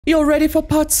You're ready for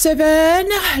part 7?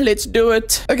 Let's do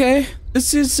it. Okay,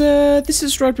 this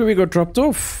is right where we got dropped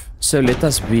off. So let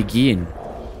us begin.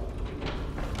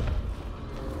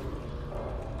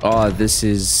 Oh, this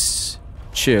is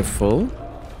cheerful.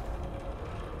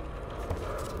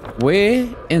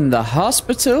 We're in the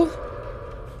hospital.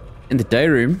 In the day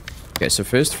room. Okay, so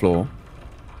first floor.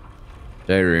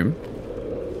 Day room.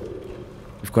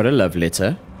 We've got a love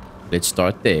letter. Let's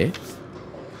start there.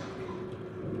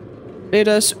 Let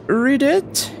us read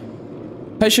it.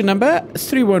 Patient number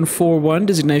 3141,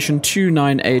 designation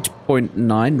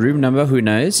 298.9, room number, who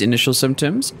knows, initial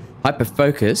symptoms,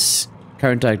 hyperfocus,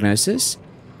 current diagnosis.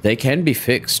 They can be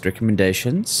fixed,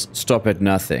 recommendations, stop at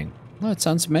nothing. Oh, it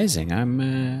sounds amazing.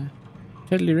 I'm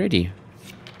totally ready.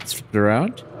 Let's flip it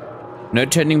around. No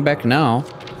turning back now.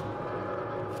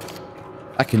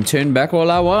 I can turn back all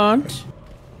I want.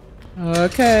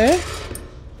 Okay.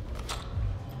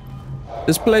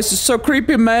 This place is so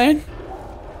creepy, man.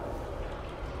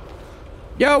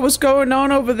 Yo, what's going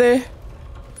on over there?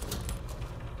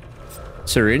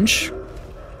 Syringe.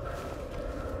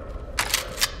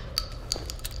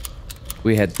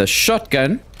 We had the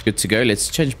shotgun. Good to go. Let's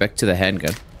change back to the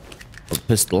handgun. Or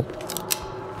pistol.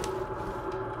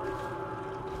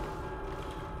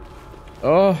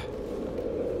 Oh.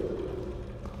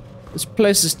 This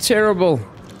place is terrible.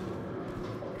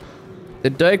 The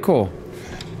decor.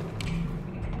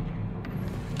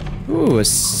 Ooh, a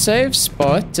save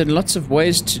spot and lots of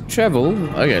ways to travel.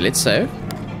 Okay, let's save.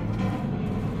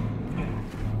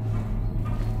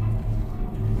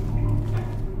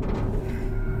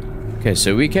 Okay,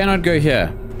 so we cannot go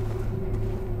here.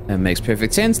 That makes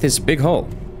perfect sense. There's a big hole.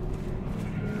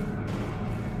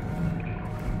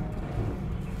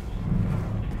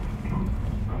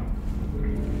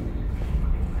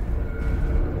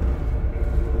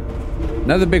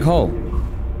 Another big hole.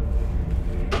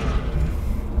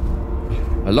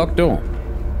 A locked door.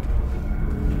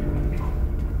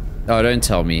 Oh, don't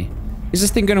tell me. Is this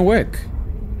thing gonna work?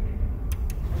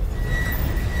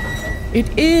 It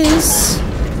is!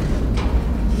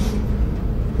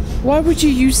 Why would you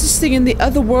use this thing in the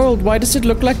other world? Why does it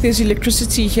look like there's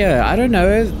electricity here? I don't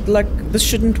know. Like, this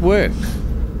shouldn't work.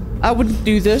 I wouldn't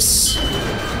do this.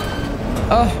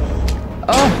 Oh.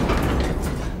 Oh.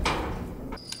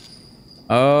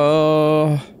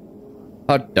 Oh.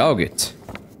 Hot dog it.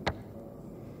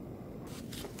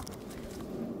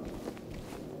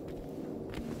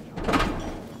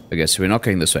 Okay, so we're not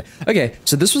going this way. Okay,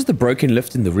 so this was the broken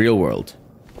lift in the real world.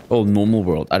 Or normal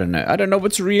world. I don't know. I don't know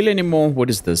what's real anymore. What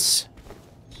is this?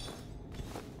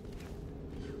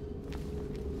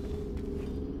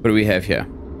 What do we have here?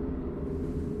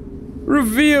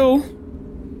 Reveal!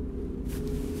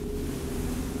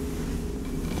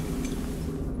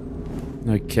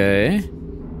 Okay.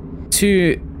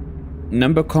 2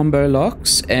 number combo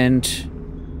locks and...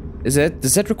 does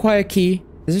that require a key?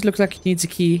 Does it look like it needs a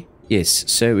key? Yes,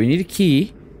 so we need a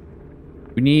key.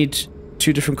 We need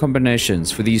 2 different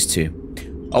combinations for these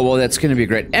 2. Oh, well, that's going to be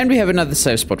great. And we have another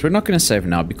save spot. We're not going to save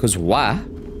now because why?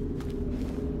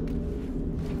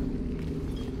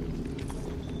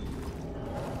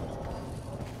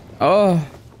 Oh.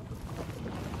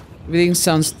 Everything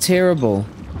sounds terrible.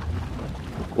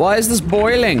 Why is this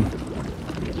boiling?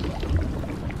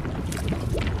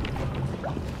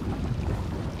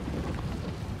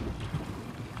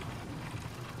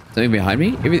 Something behind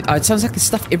me? Oh, it sounds like there's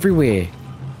stuff everywhere.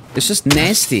 It's just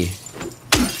nasty.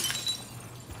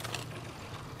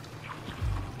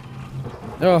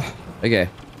 Oh, okay.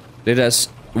 Let us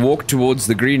walk towards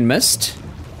the green mist.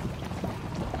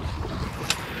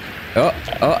 Oh,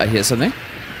 I hear something.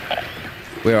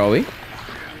 Where are we?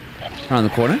 Around the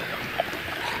corner.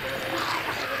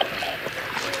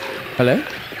 Hello?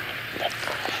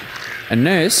 A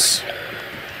nurse?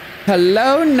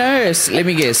 Hello, nurse. Let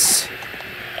me guess.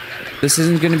 This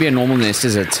isn't going to be a normal nurse,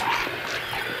 is it?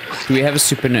 Do we have a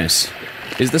super nurse?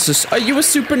 Is this a... Are you a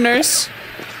super nurse?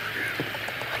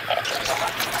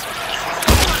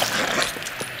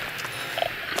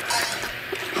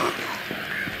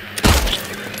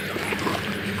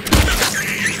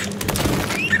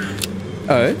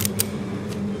 Oh.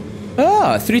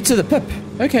 Ah, 3 to the pip.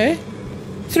 Okay.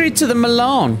 3 to the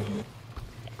Milan.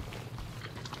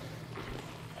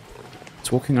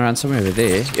 It's walking around somewhere over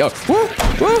there. Yo, whoa,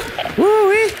 whoa, whoa,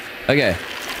 wee. Okay.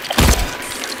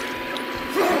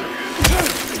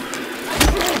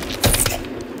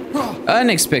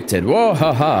 Unexpected. Whoa,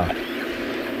 haha.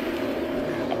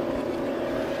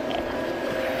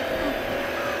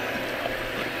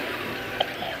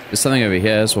 There's something over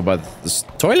here as well by this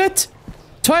toilet.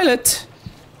 Toilet.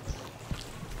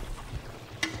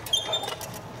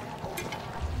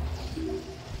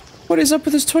 What is up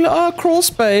with this toilet? Oh, crawl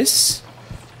space.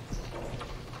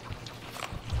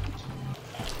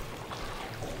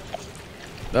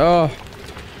 Oh.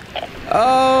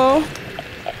 Oh.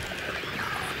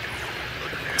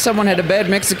 Someone had a bad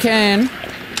Mexican.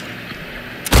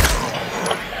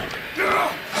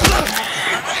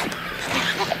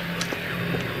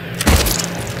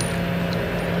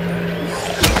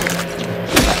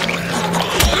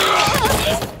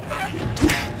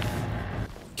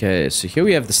 Okay, so here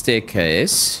we have the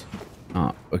staircase.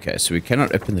 Oh, okay, so we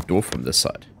cannot open the door from this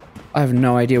side. I have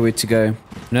no idea where to go.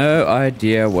 No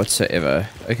idea whatsoever.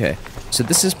 Okay, so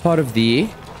this is part of the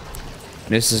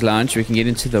nurse's lounge. We can get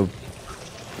into the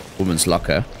woman's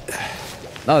locker.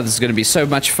 Oh, this is going to be so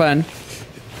much fun.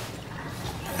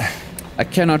 I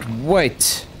cannot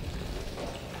wait.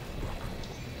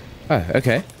 Oh,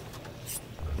 okay.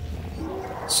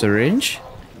 Syringe.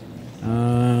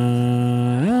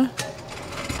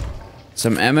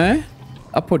 Some ammo.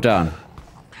 Up or down?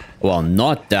 Well,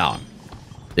 not down.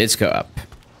 Let's go up.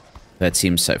 That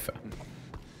seems safer.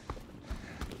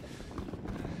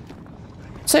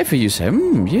 Safer, you say?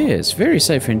 Yes, very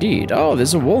safe indeed. Oh,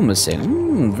 there's a wall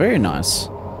missing. Very nice.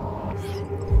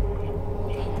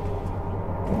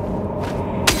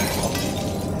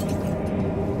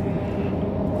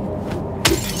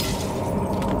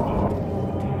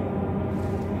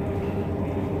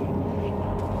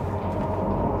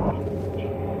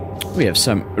 We have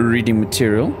some reading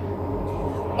material.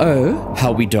 Oh,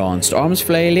 how we danced, arms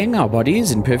flailing, our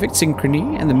bodies in perfect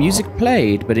synchrony, and the music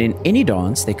played. But in any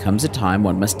dance, there comes a time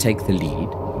one must take the lead.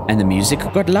 And the music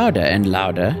got louder and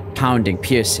louder, pounding,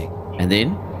 piercing, and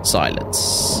then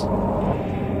silence.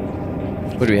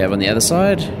 What do we have on the other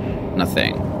side?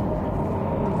 Nothing.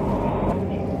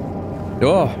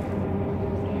 Oh.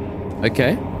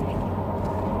 Okay.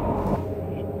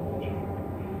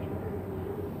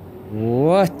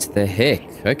 What the heck?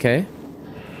 Okay.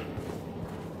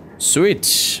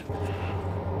 Sweet.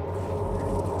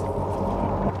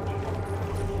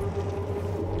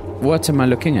 What am I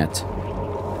looking at?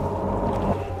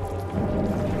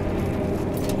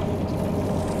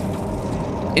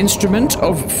 Instrument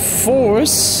of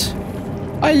force?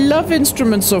 I love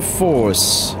instruments of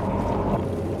force.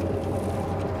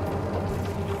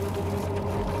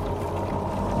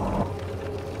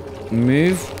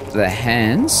 Move the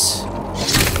hands.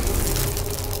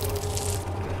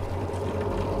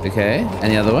 Okay,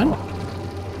 and the other one?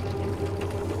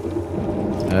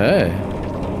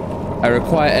 Oh. I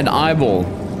require an eyeball.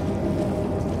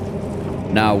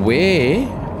 Now, where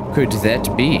could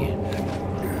that be?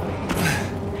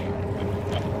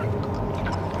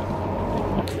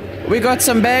 We got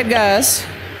some bad guys.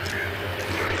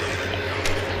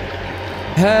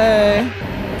 Hey.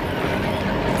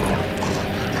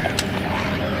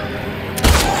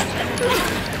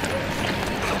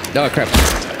 Oh, crap.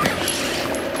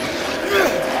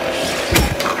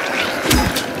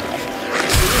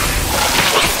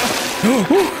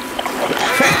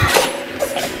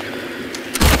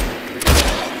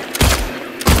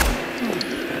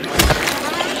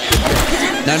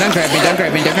 No, don't grab me, don't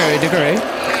grab me, don't grab me, don't grab me.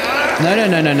 No, no,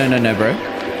 no, no, no, no, no, bro.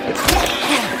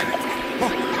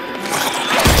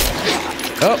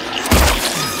 Oh.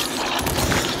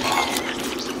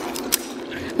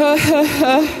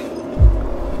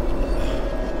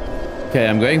 Okay,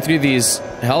 I'm going through these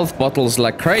health bottles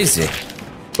like crazy.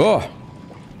 Oh.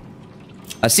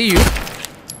 I see you.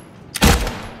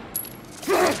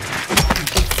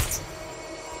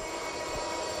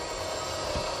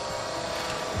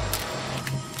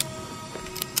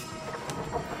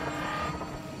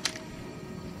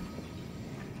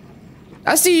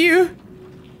 I see you.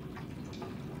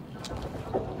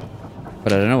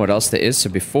 But I don't know what else there is, so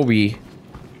before we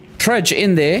trudge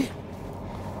in there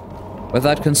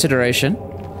without consideration.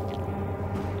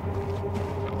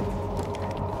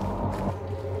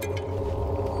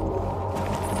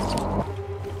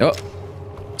 Oh,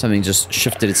 something just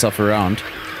shifted itself around.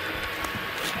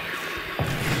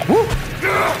 Woo!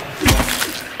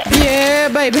 Yeah,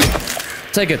 baby.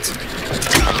 Take it.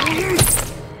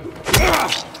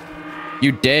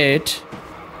 You dead.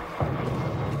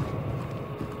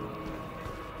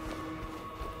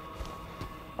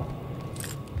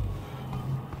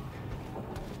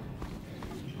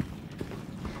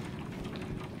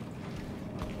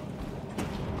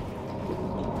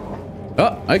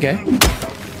 Oh, okay.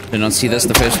 Did not see this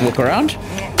the first walk around.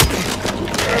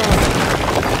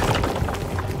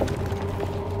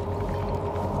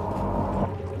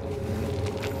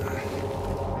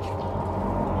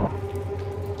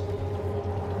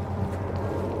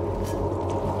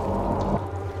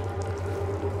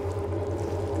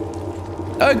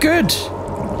 Oh, good.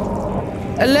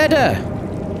 A ladder!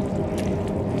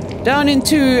 Down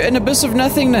into an abyss of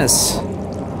nothingness.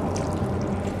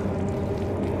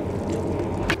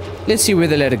 Let's see where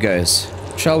the ladder goes,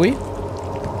 shall we?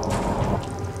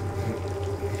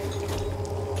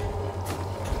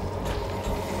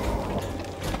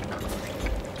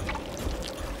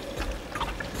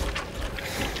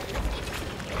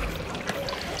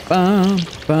 Bum,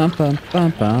 bum, bum,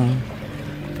 bum, bum.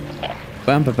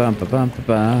 Bum, bum, bum, bum, bum,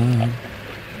 bum.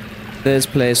 This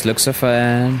place looks so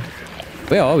fun.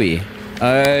 Where are we?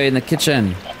 Oh, in the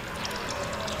kitchen.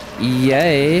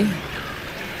 Yay.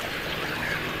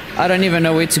 I don't even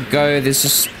know where to go.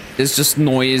 There's just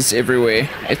noise everywhere.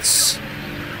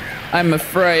 I'm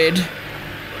afraid.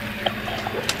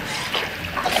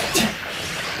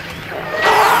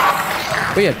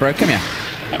 Where you at, bro? Come here.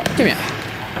 Come here.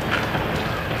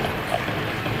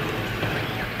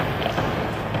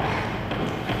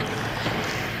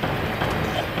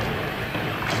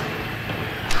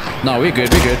 No, we're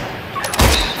good, we're good.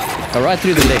 Go right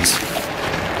through the legs.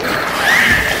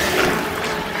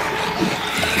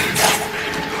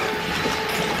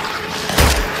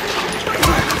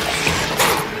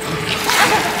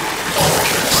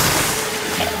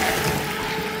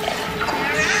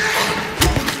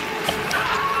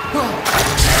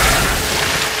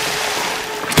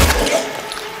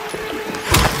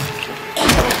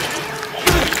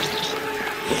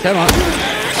 Come on.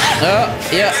 Oh,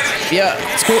 yeah. Yeah,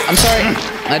 it's cool. I'm sorry.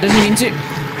 I didn't mean to.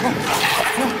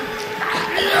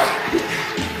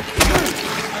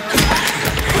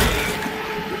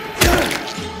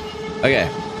 Okay.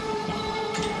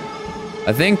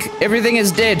 I think everything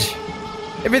is dead.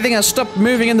 Everything has stopped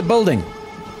moving in the building.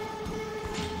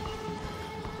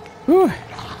 Whew.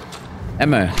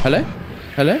 Ammo. Hello?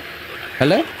 Hello?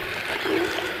 Hello?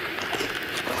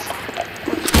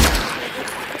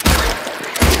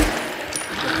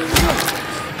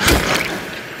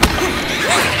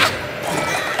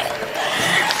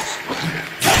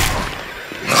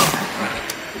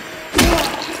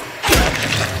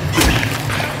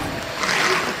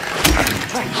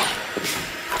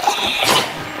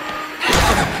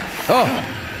 Oh!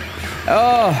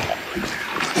 Oh!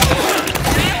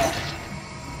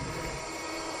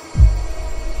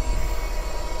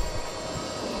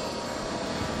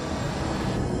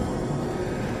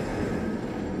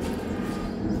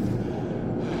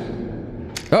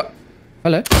 Oh!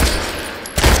 Hello.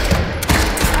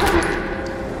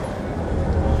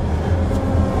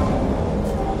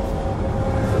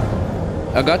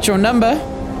 I got your number.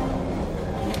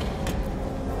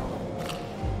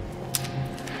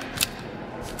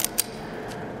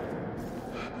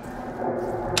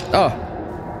 Oh.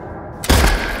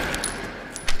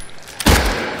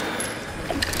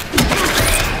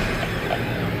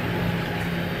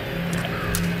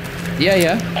 Yeah,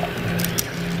 yeah.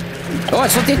 Oh,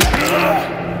 it's not it.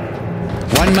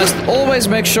 One must always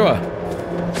make sure.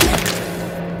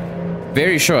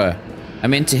 Very sure. I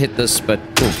meant to hit this, but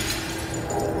cool.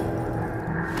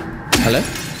 Hello?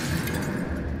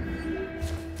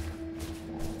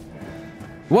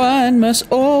 One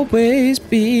must always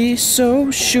be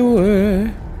so sure.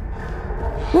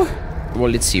 Whew.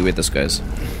 Well, let's see where this goes.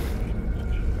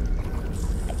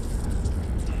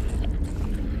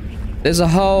 There's a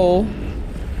hole.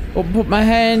 I'll put my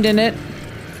hand in it.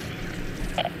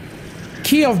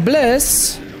 Key of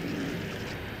bliss.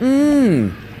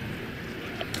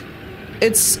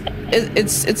 It's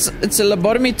a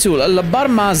lobotomy tool, a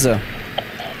lobotomizer.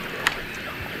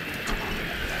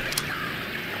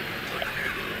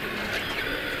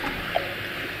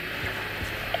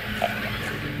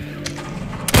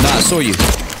 I saw you.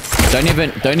 Don't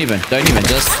even,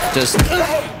 just.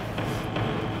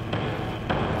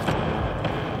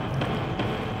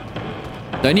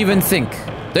 Don't even think.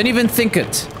 Don't even think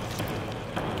it.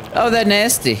 Oh, they're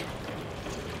nasty.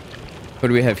 What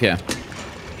do we have here?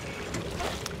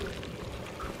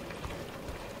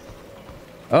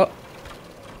 Oh.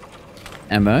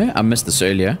 Ammo. I missed this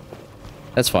earlier.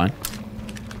 That's fine.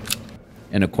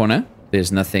 In a corner.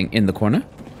 There's nothing in the corner.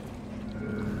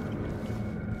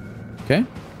 Okay.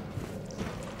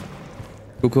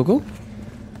 Cool.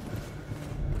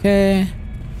 Okay.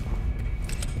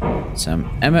 Some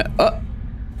ammo. Oh!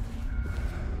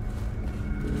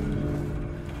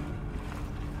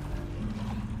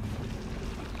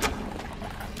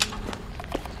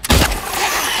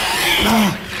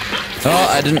 Oh,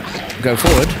 I didn't go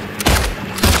forward.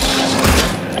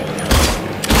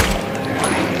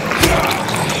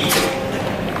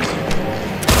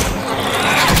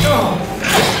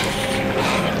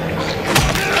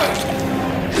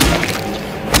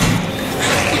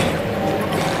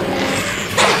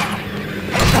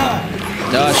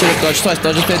 No, I should have dodged twice.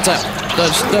 Dodge a third time.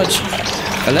 Dodge.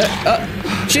 Hello?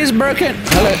 Oh, she's broken.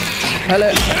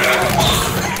 Hello.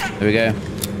 There we go.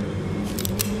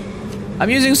 I'm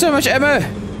using so much ammo.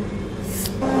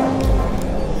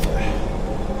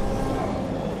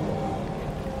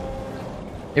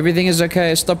 Everything is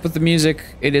okay. Stop with the music.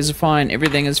 It is fine.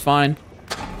 Everything is fine.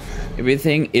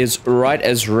 Everything is right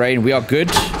as rain. We are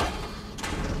good.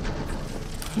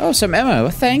 Oh, some ammo.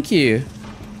 Thank you.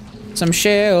 Some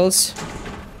shells.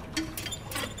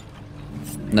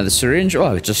 Another syringe. Oh,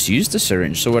 I just used a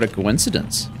syringe. So what a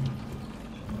coincidence.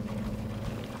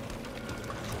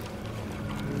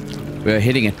 We are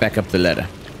hitting it back up the ladder.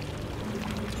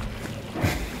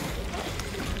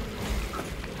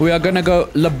 We are gonna go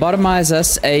lobotomize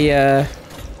us a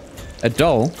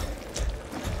doll.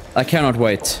 I cannot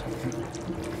wait.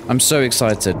 I'm so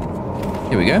excited.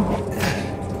 Here we go.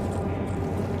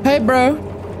 Hey, bro.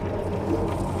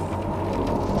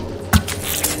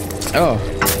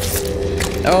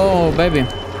 Oh, baby.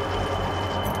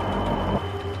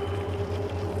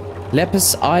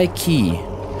 Lapis eye key.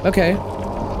 Okay.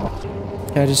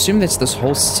 I'd assume that's this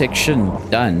whole section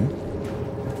done.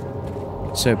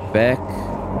 So back...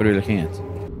 What are we looking at?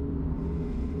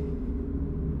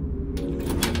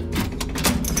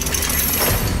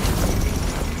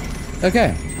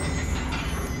 Okay.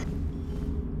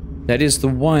 That is the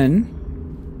one.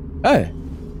 Oh.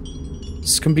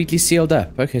 It's completely sealed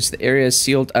up. Okay, so the area is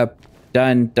sealed up.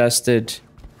 Done. Dusted.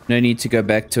 No need to go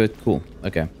back to it. Cool.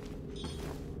 Okay.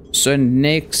 So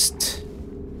next...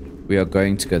 We are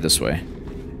going to go this way.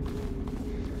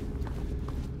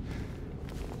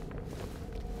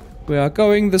 We are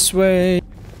going this way.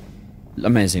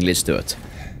 Amazing, let's do it.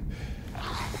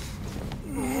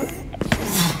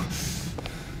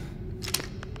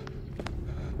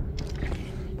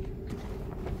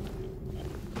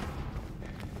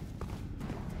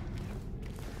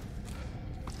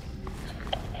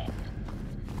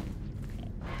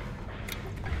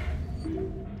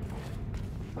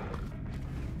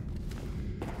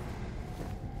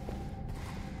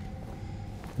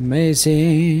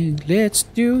 Amazing, let's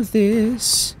do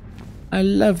this. I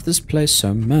love this place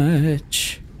so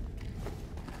much.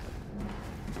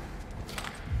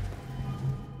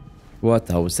 What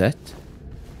the hell was that?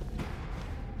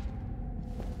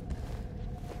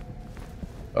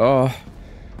 Oh.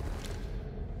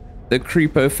 The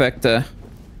creepo factor.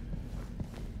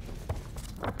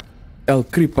 El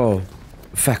creepo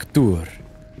factor.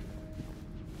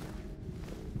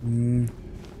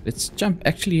 Let's jump,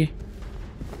 actually.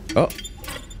 Oh.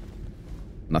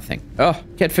 Nothing. Oh,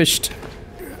 catfished.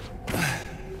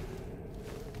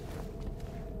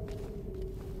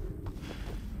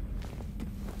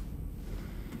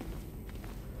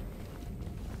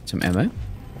 Some ammo.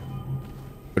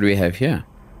 What do we have here?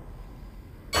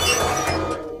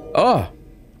 Oh!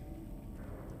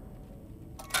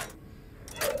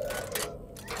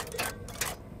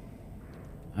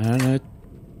 I don't know.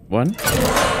 One?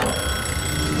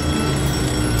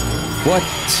 What?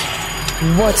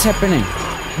 What's happening?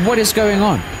 What is going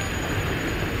on?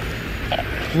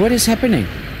 What is happening?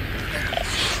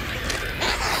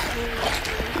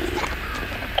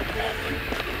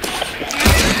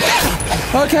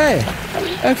 Okay.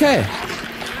 Okay.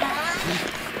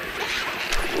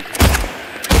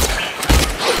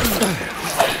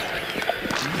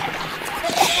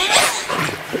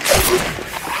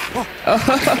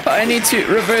 Oh, I need to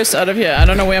reverse out of here. I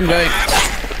don't know where I'm going.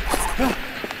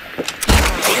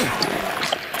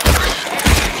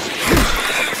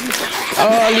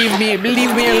 Oh, leave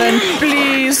me alone,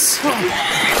 please.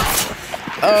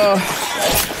 Oh,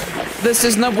 this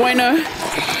is no bueno.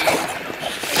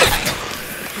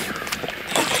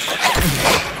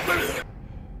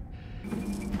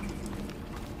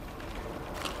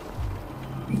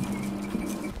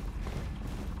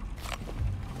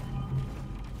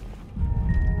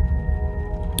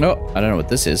 Oh, I don't know what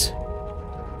this is.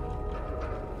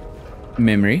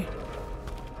 Memory.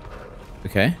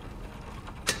 Okay.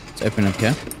 Let's open up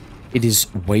here. It is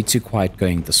way too quiet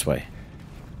going this way.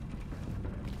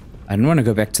 I didn't want to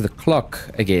go back to the clock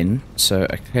again, so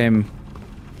I came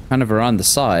kind of around the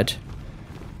side.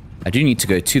 I do need to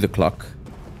go to the clock.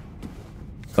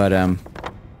 But, I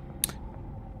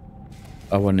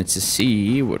wanted to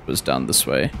see what was down this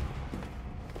way.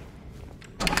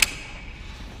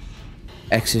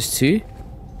 Access to?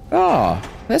 Oh,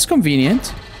 that's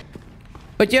convenient.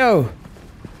 But yo!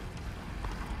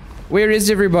 Where is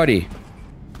everybody?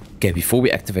 Okay, before we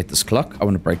activate this clock, I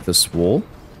want to break this wall.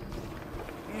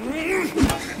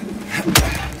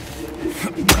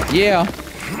 Yeah.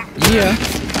 Yeah.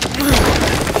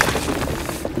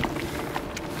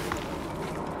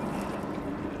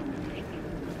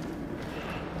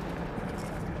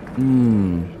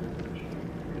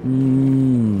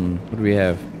 What do we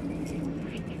have?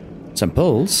 Some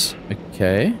pills.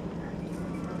 Okay.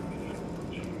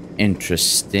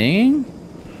 Interesting.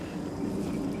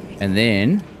 And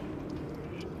then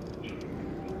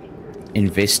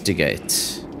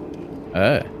investigate.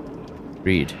 Oh.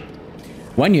 Read.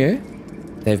 1 year,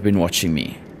 they've been watching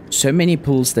me. So many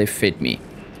pulls they've fed me.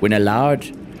 When a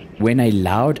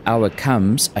loud hour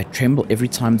comes, I tremble every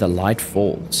time the light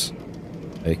falls.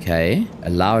 Okay. A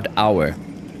loud hour.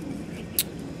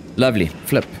 Lovely.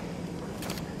 Flip.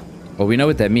 Well, we know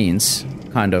what that means.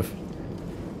 Kind of.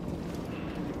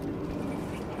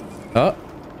 Oh.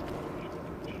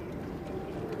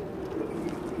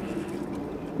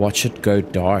 Watch it go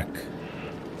dark.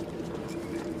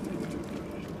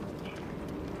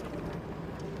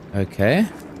 Okay.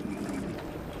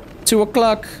 2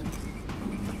 o'clock.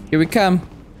 Here we come.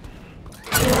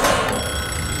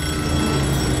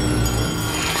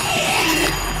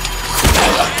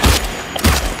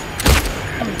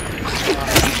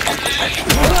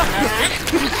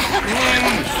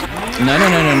 No.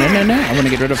 I want to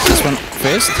get rid of this one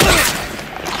first.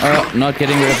 Oh, not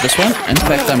getting rid of this one. In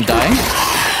fact, I'm dying.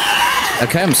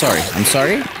 Okay, I'm sorry. I'm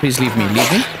sorry. Please leave me.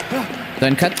 Leave me.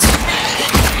 Don't cut.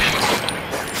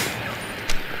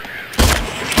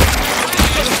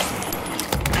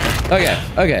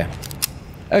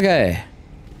 Okay.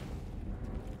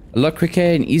 A lot quicker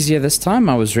and easier this time.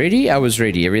 I was ready.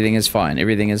 Everything is fine. Do I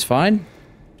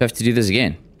have to do this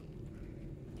again?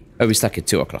 Oh, we stuck at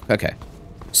 2 o'clock. Okay.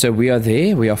 So we are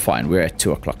there. We are fine. We're at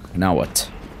 2 o'clock. Now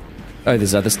what? Oh,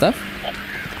 there's other stuff?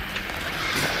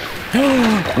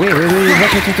 Wait.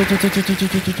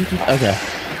 Okay.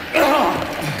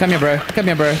 Come here, bro.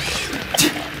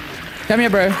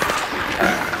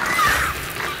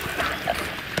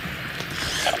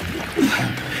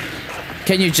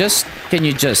 Can you just...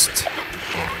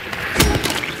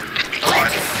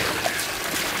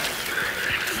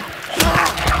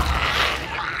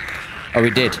 Oh, we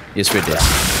did. Yes, we did.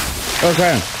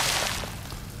 Okay.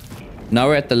 Now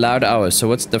we're at the loud hour, so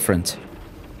what's different?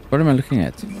 What am I looking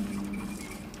at?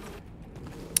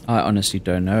 I honestly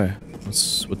don't know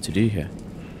what to do here.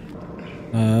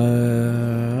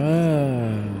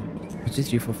 1, 2,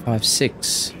 3, 4, 5,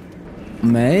 6.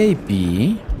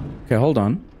 Maybe... Okay, hold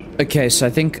on. Okay, so I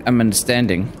think I'm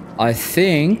understanding. I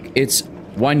think it's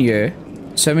 1 year.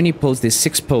 So many pulls. There's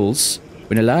 6 pulls.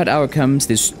 When a loud hour comes,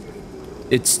 there's...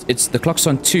 It's the clock's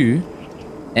on 2.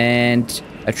 And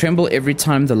I tremble every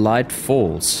time the light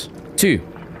falls. 2.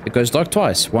 It goes dark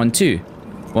twice. 1, 2.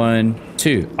 1,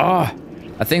 2. Ah!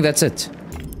 I think that's it.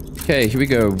 Okay, here we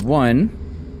go. 1,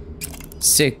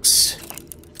 6,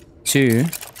 2,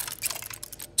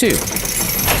 2.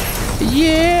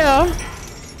 Yeah!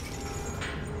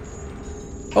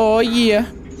 Oh, yeah.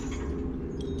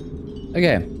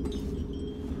 Okay.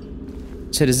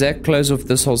 So does that close off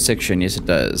this whole section? Yes, it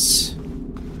does.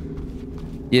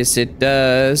 Yes, it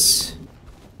does.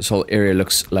 This whole area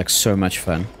looks like so much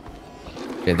fun.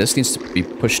 Okay, this needs to be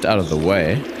pushed out of the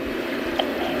way.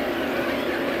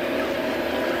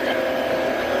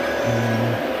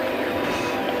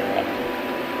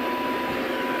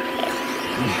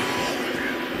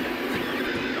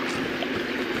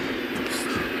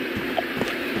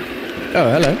 Oh,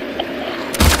 hello.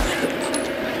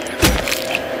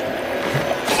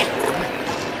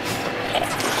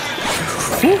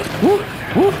 Woo.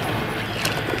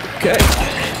 Okay.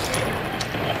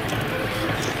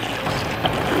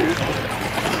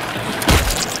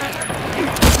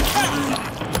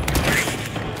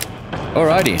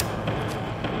 Alrighty.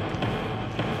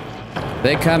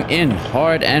 They come in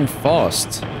hard and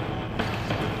fast.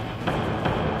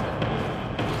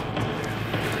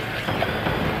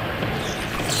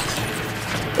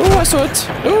 Oh, I saw it.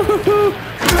 Ooh.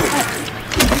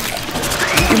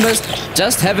 You must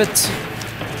just have it.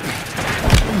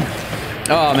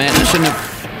 Oh man, I shouldn't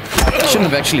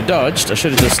have actually dodged. I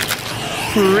should have just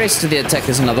pressed the attack.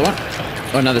 There's another one.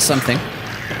 Or another something.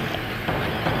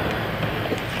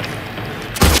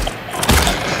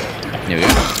 There we go.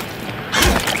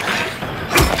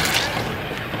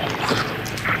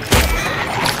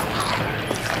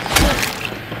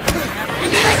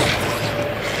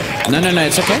 No,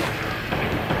 it's okay.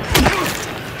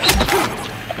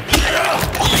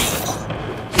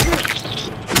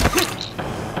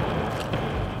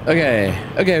 Okay.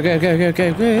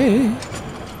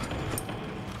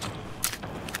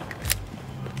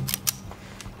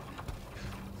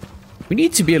 We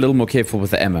need to be a little more careful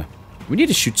with the ammo. We need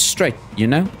to shoot straight, you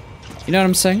know? You know what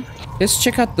I'm saying? Let's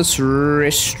check out this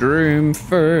restroom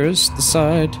first, the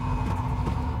side.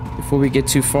 Before we get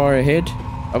too far ahead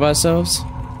of ourselves.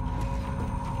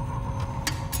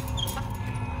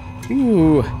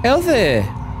 Ooh, healthy.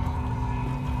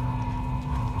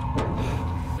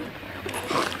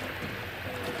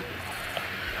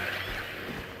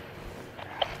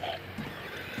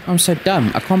 I'm so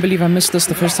dumb. I can't believe I missed this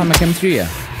the first time I came through here.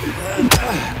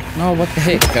 Oh, what the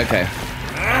heck? Okay.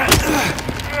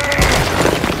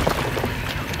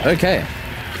 Okay.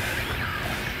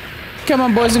 Come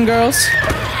on, boys and girls.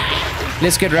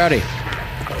 Let's get rowdy.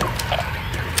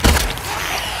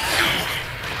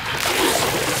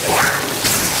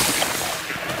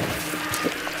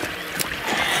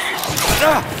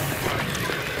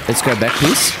 Let's go back,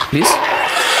 please. Please.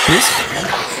 Please.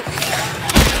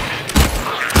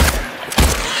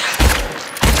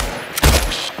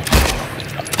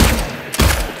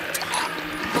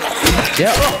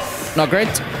 Yeah, not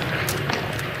great.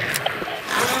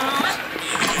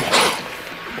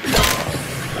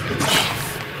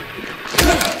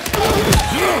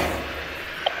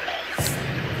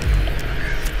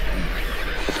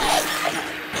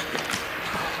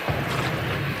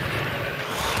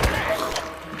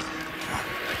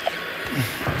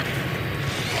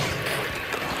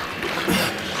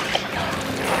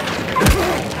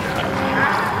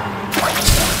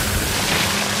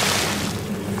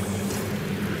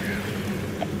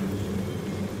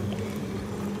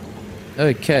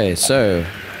 Okay, so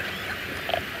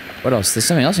what else? There's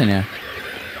something else in here.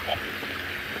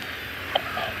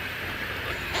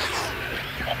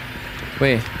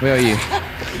 Where are you?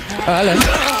 Oh, hello.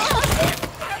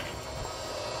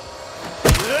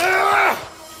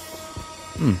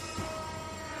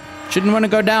 Shouldn't want to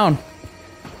go down.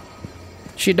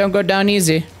 She don't go down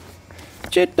easy.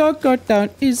 She don't go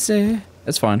down easy.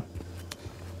 That's fine.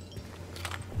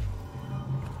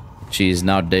 She's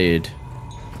now dead.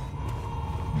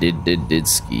 Did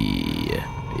ski.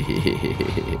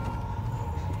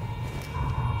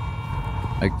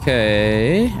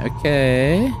 Okay.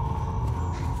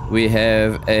 We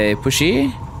have a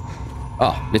pushy.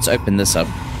 Oh, let's open this up.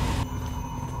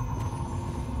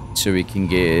 So we can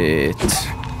get...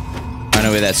 I know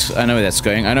where that's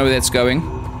going.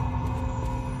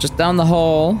 Just down the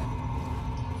hall.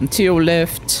 And to your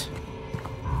left.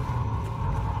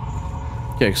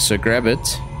 Okay, so grab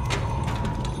it.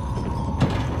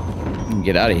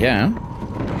 Get out of here.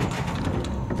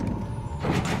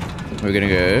 We're gonna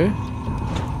go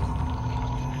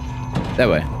that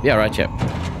way. Yeah, right, yeah.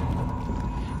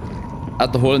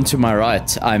 Out the hall and to my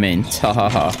right, I meant. Ha ha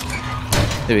ha.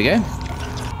 There we go.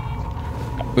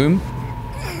 Boom.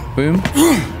 Boom.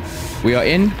 We are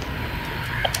in.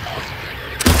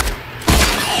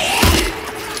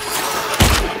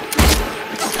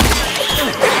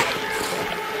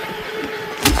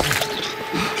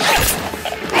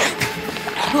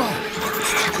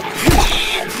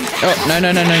 Oh, no,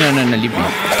 leave me.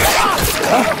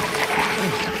 Oh.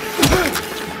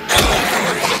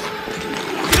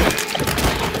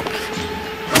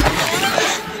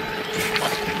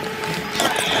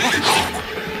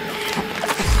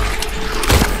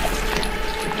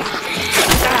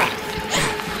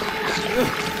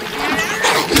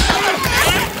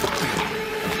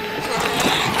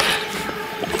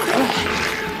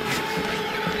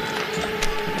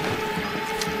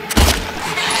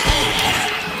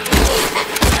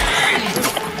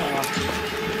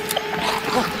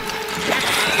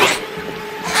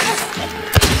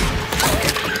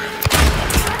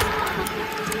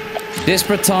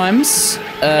 Desperate times,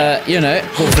 you know,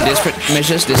 call for desperate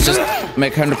measures. Let's just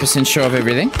make 100% sure of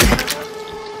everything.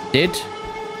 Dead.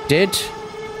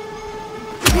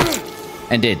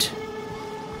 And dead.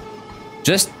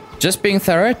 Just being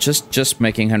thorough, just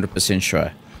making 100%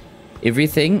 sure.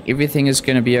 Everything is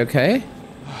gonna be okay.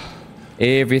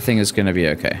 Everything is gonna be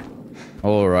okay.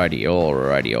 Alrighty.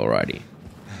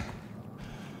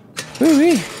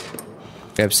 Woo-wee.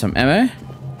 Grab some ammo.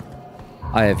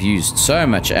 I have used so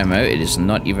much ammo, it is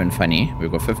not even funny. We've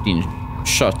got 15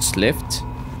 shots left.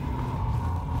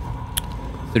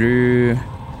 Through...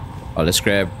 Oh, let's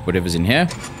grab whatever's in here.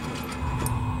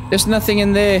 There's nothing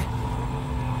in there.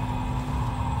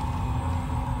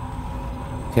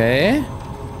 Okay.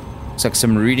 Looks like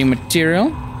some reading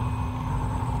material.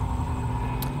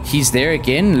 He's there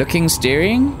again, looking,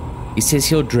 staring. He says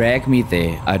he'll drag me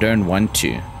there. I don't want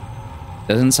to.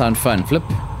 Doesn't sound fun. Flip.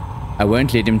 I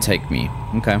won't let him take me.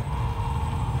 Okay.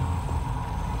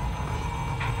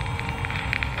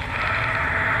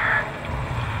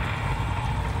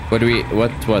 What do we...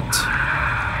 What?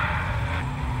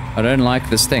 I don't like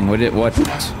this thing. What do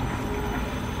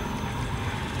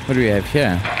we have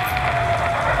here?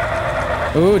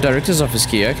 Oh, director's office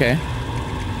key. Okay.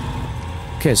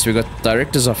 Okay, so we got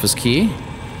director's office key.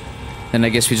 And I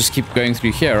guess we just keep going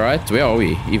through here, right? Where are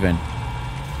we, even?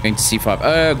 Going to C5.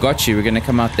 Oh, got you. We're going to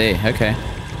come out there. Okay.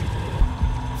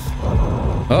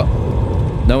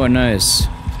 Oh. No one knows.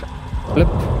 Flip.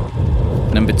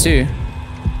 Number 2.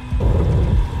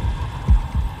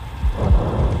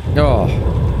 Oh.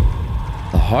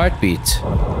 The heartbeat.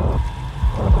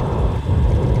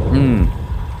 Hmm.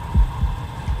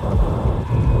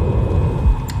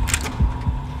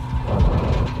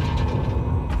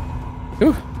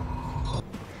 Ooh.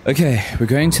 Okay, we're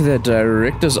going to the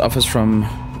director's office from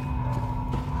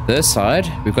this side.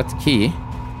 We've got the key.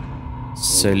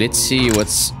 So let's see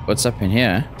what's up in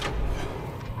here.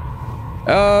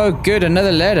 Oh, good,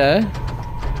 another ladder.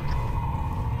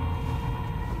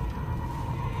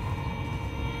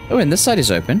 Oh, and this side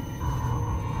is open.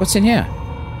 What's in here?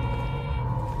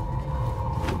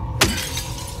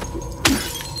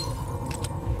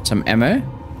 Some ammo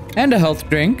and a health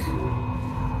drink.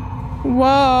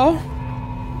 Wow.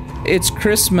 It's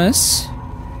Christmas.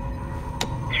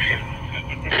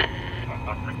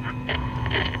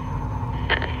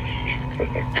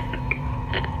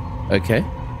 Okay.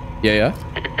 Yeah.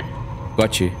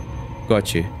 Got you.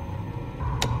 Got you.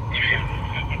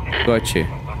 Got you.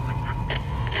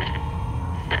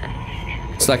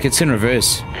 It's like it's in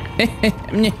reverse.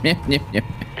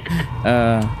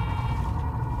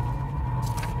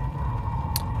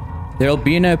 There'll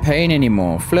be no pain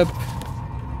anymore. Flip.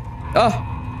 Oh!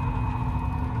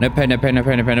 No pain, no pain, no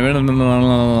pain, no pain.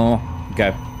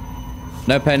 Go.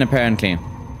 No pain apparently.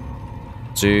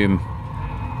 Zoom.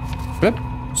 Flip.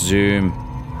 Zoom.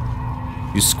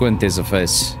 You squint, there's a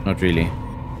face. Not really.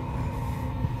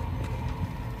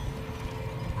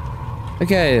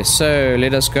 Okay, so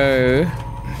let us go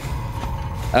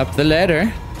up the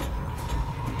ladder.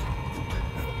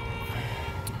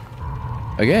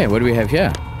 Okay, what do we have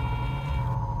here?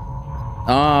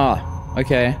 Ah,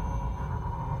 okay.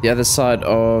 The other side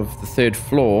of the 3rd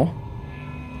floor.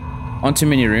 On too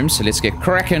many rooms, so let's get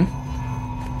cracking.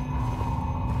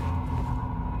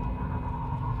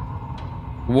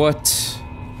 What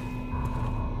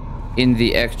in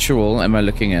the actual am I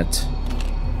looking at?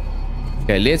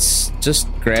 Okay, let's just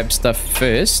grab stuff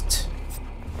first.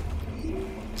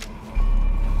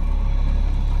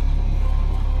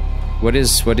 What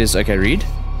is, okay, read.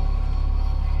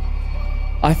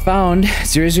 I found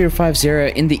 0050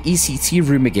 in the ECT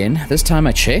room again. This time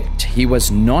I checked. He was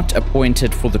not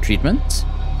appointed for the treatment.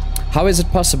 How is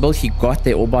it possible he got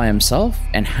there all by himself?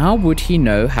 And how would he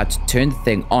know how to turn the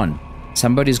thing on?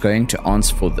 Somebody's going to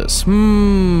answer for this.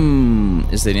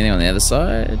 Is there anything on the other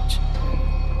side?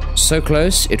 So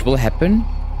close, it will happen.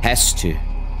 Has to.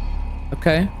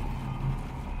 Okay.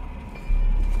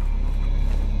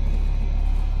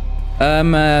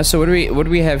 So what do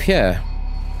we have here?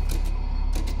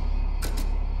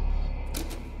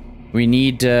 We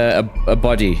need a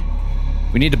body.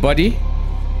 We need a body.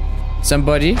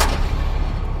 Somebody.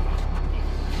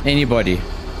 Anybody.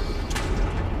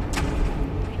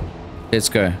 Let's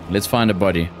go. Let's find a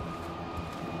body.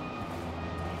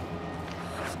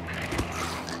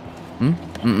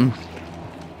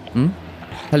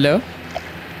 Hello?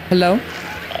 Hello?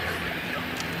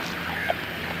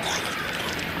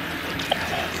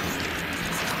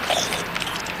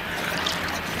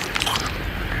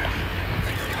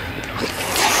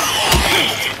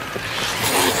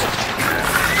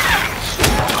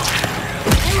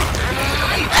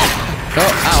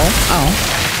 Oh, ow, ow.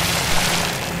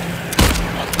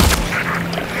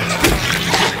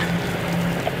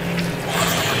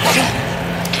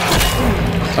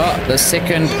 Oh, the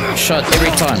second shot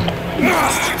every time.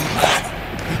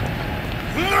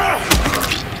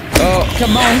 Oh,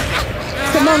 come on.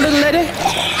 Come on, little lady.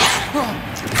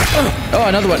 Oh,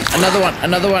 another one, another one,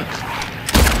 another one.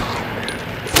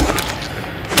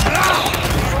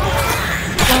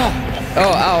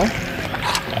 Oh, ow.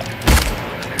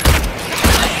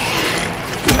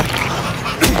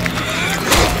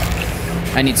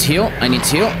 I need to heal. I need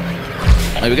to heal.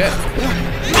 There we go.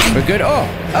 We're good. Oh,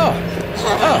 oh.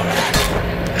 Oh.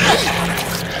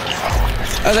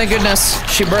 Oh, thank goodness.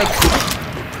 She broke.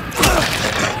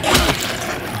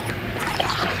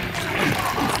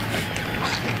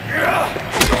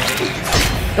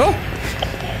 Oh.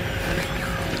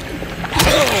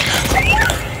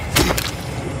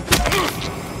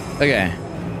 Okay.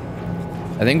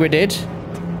 I think we're dead.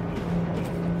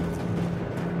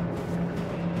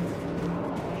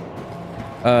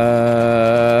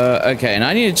 Okay, and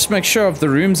I need to just make sure of the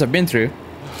rooms I've been through.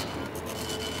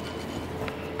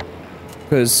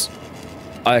 Because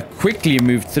I quickly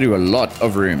moved through a lot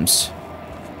of rooms.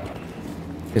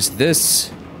 Because this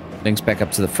links back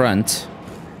up to the front.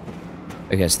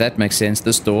 Okay, so that makes sense.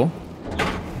 This door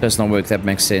does not work. That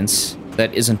makes sense.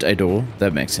 That isn't a door.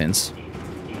 That makes sense.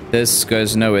 This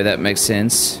goes nowhere. That makes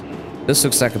sense. This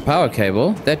looks like a power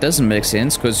cable. That doesn't make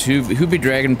sense, because who be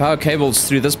dragging power cables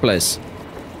through this place?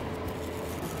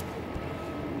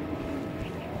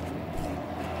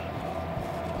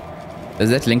 Does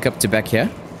that link up to back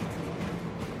here?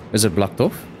 Is it blocked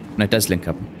off? No, it does link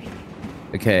up.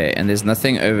 Okay, and there's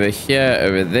nothing over here,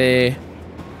 over there.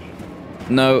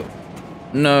 No.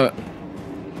 No.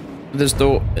 This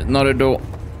door, not a door.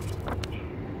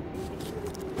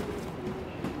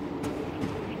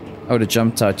 I would have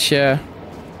jumped out here.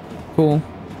 Cool.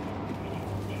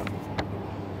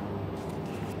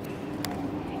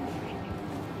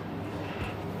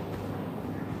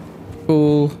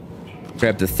 Cool.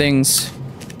 Grab the things.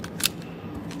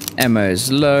 Ammo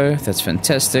is low. That's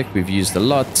fantastic. We've used a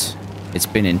lot. It's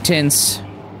been intense.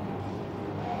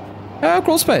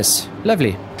 Crawl space.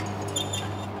 Lovely.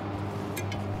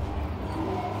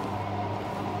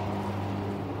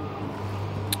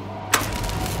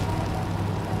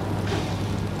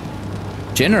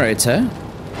 Generator?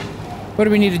 What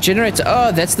do we need a generator?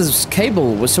 Oh, that's this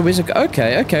cable. So where's it?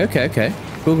 Okay.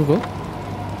 Cool.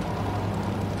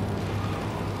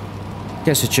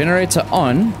 Okay, so generator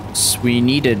on. So we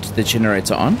needed the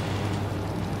generator on.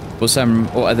 For some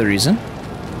or other reason.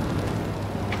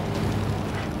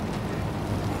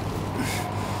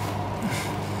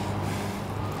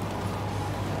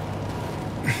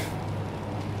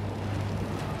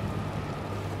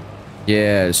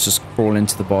 Yeah, let's just crawl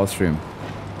into the bathroom.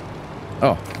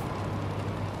 Oh.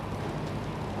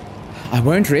 I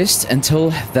won't rest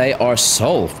until they are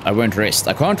solved. I won't rest.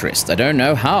 I can't rest. I don't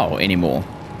know how anymore.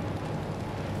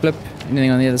 Flip. Anything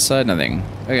on the other side? Nothing.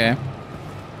 Okay.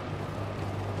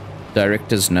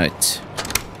 Director's note.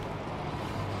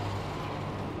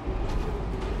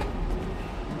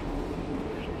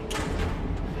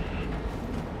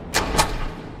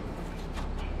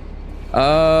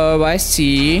 Oh, I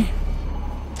see.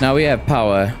 Now we have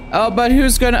power. Oh, but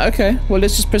who's gonna... Okay, well,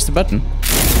 let's just press the button.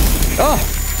 Oh!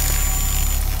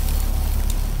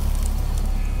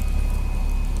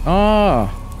 Oh.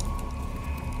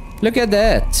 Look at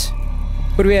that.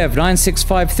 What do we have?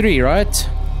 9653, right?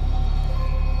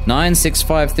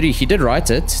 9653. He did write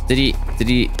it. Did he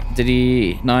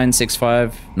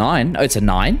 9659? Oh, it's a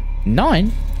 9?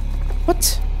 9?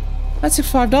 What?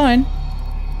 9659?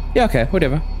 Yeah, okay,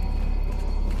 whatever.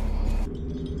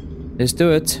 Let's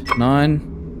do it.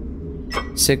 9,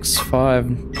 6,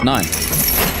 5, 9.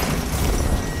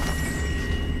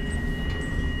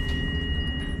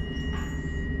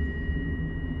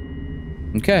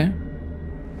 Okay.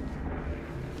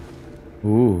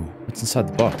 Ooh, what's inside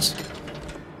the box?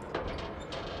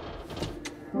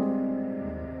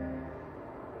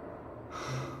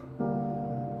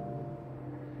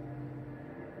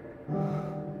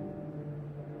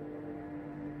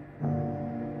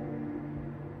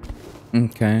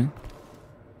 Okay.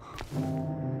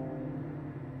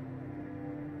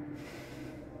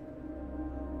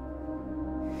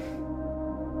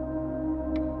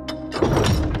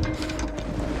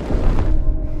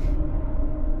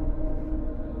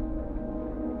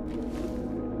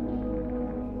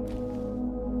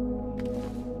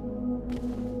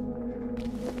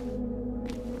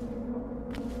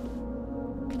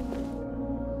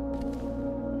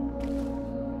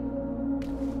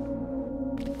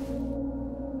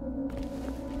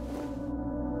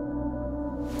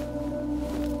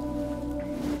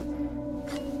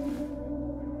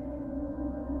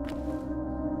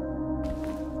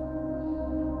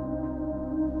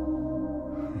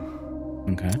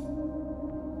 Okay.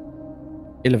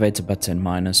 Elevator button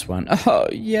 -1. Oh,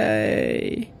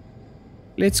 yay.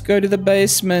 Let's go to the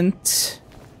basement.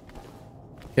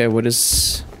 Okay, what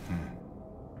is...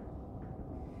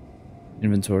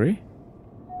 Inventory?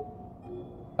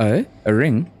 Oh, a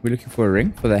ring. We're looking for a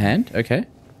ring for the hand. Okay.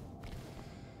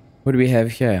 What do we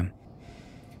have here?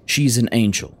 She's an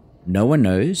angel. No one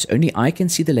knows. Only I can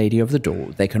see the lady of the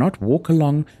door. They cannot walk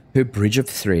along her bridge of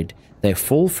thread. They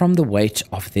fall from the weight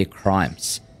of their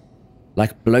crimes.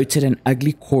 Like bloated and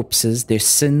ugly corpses, their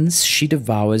sins, she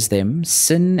devours them.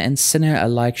 Sin and sinner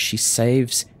alike, she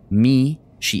saves me.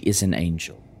 She is an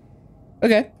angel.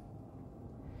 Okay.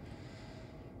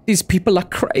 These people are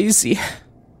crazy.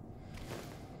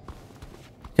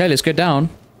 Okay, let's go down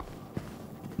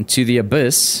into the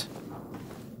abyss.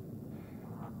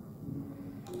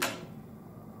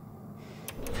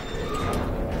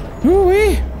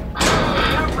 Woo-wee!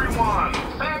 Everyone,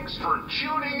 thanks for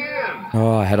tuning in.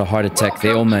 Oh, I had a heart attack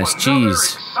there almost.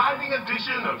 Jeez. Exciting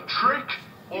edition of Trick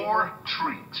or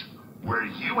Treat, where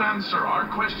you answer our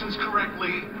questions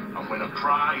correctly and win a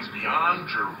prize beyond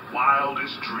your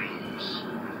wildest dreams.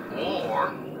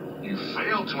 Or you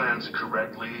fail to answer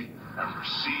correctly and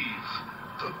receive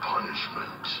the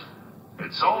punishment.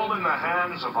 It's all in the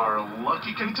hands of our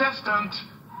lucky contestant,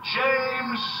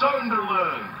 James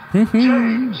Sunderland.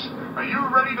 James, are you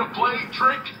ready to play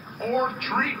trick or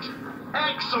treat?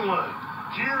 Excellent.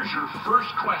 Here's your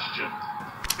first question.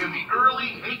 In the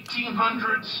early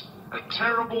 1800s, a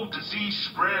terrible disease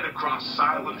spread across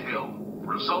Silent Hill,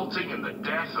 resulting in the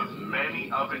death of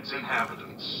many of its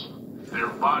inhabitants. Their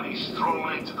bodies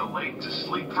thrown into the lake to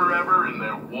sleep forever in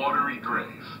their watery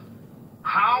grave.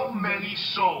 How many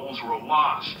souls were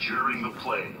lost during the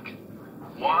plague?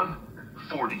 1,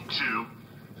 42,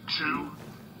 2,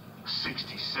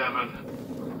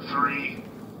 67, 3,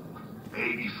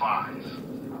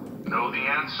 85. Know the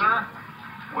answer?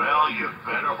 Well, you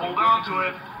better hold on to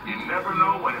it. You never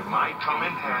know when it might come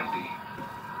in handy.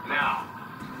 Now,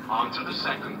 on to the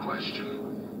second question.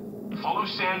 Follow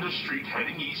Sanders Street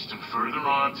heading east and further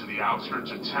on to the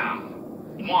outskirts of town.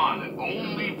 One and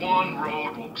only one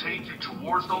road will take you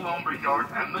towards the lumberyard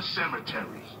and the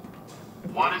cemetery.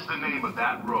 What is the name of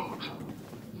that road?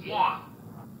 1.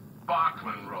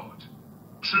 Bachman Road.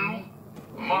 2.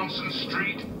 Munson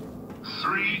Street.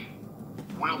 3.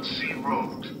 Wiltsea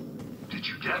Road. Did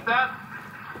you get that?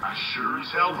 I sure as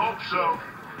hell hope so.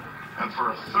 And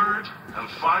for a third and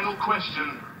final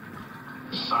question,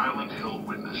 Silent Hill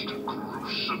witnessed a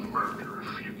gruesome murder a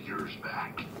few years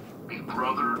back. A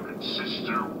brother and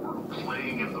sister were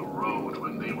playing in the road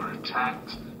when they were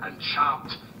attacked and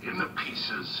chopped into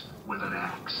pieces with an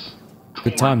axe.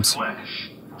 Good times. Torn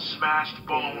flesh, smashed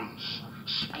bones,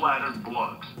 splattered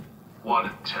blood. What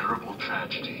a terrible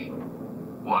tragedy.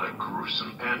 What a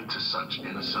gruesome end to such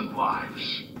innocent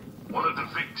lives. One of the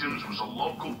victims was a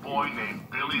local boy named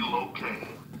Billy Locay.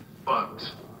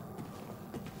 But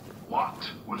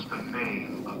what was the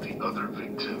name of the other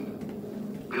victim?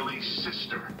 Billy's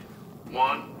sister.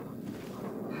 1.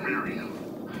 Miriam.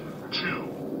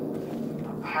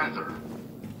 2. Heather.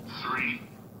 3.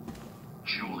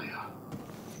 Julia.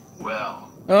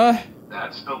 Well,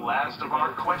 that's the last of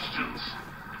our questions.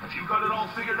 Have you got it all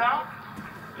figured out?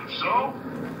 If so,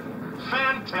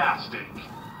 fantastic.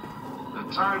 The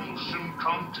time will soon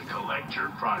come to collect your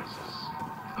prizes.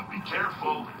 But be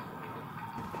careful.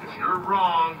 If you're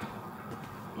wrong,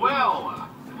 well,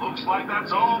 looks like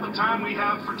that's all the time we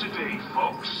have for today,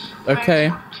 folks. Okay.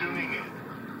 Thanks for tuning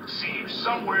in. See you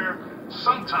somewhere,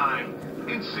 sometime,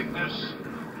 in sickness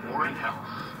or in health.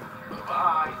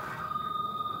 Bye-bye.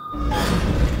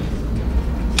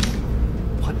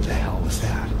 What the hell was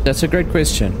that? That's a great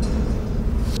question.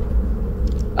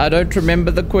 I don't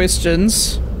remember the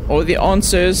questions or the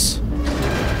answers.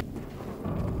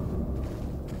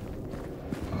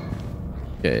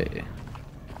 Okay.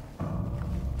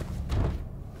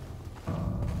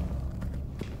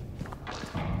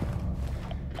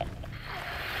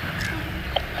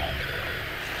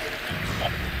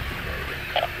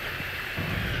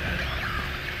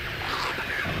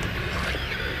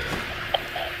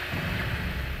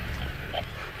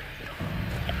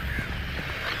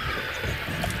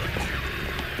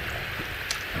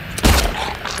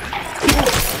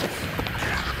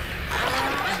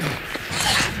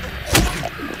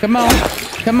 Come on,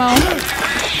 come on,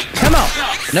 come on.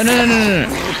 No, no, no, no, no,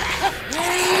 no.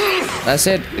 I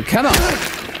said, come on.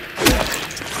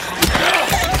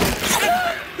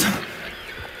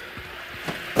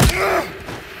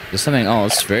 There's something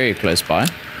else very close by.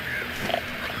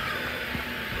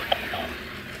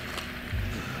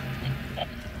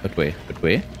 But where? But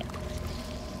where?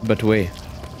 But where?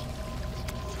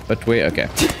 But where? Okay.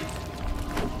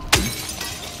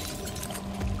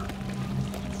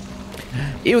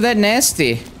 Ew, that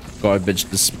nasty. Garbage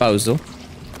disposal.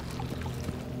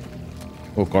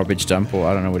 Or garbage dump, or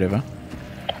I don't know, whatever.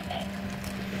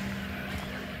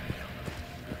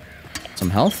 Some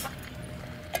health.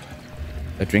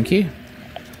 A drinky.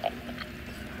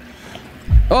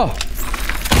 Oh!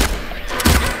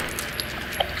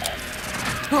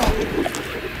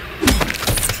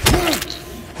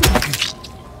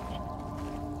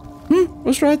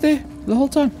 Was right there the whole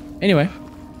time. Anyway.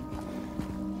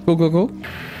 Cool, cool, cool.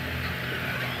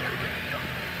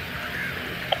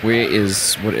 Where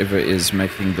is whatever is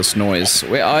making this noise?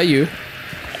 Where are you?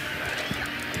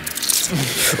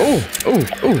 Oh, oh,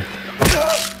 oh.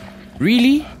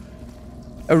 Really?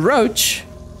 A roach?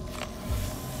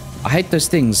 I hate those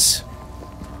things.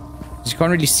 You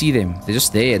can't really see them. They're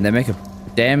just there and they make a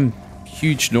damn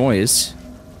huge noise.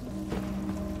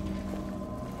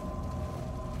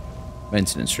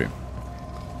 Maintenance room.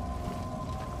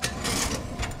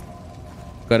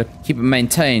 Gotta keep it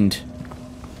maintained.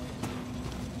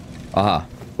 Aha,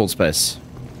 full space.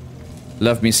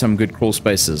 Love me some good crawl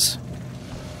spaces.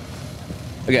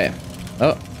 Okay.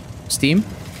 Oh, steam.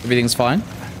 Everything's fine.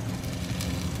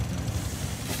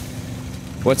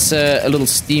 What's a little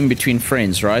steam between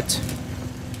friends, right?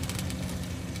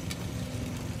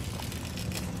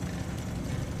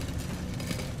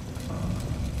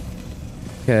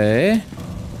 Okay.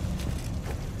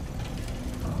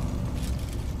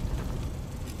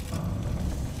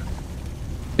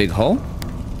 Big hole.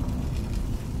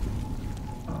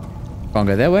 Can't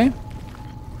go that way.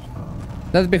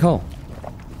 Another big hole.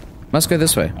 Must go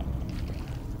this way.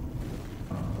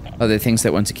 Are there things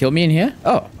that want to kill me in here?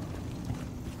 Oh.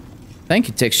 Thank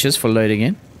you, Textures, for loading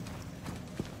in.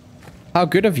 How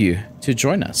good of you to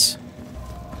join us.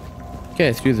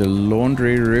 Okay, through the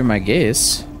laundry room, I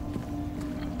guess.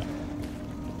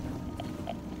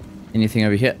 Anything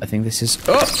over here? I think this is...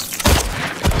 Oh!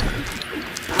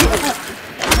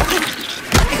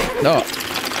 Oh.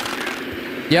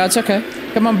 Yeah, it's okay.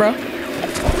 Come on, bro.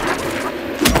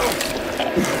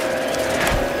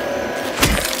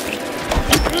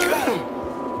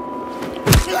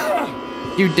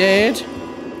 You dead?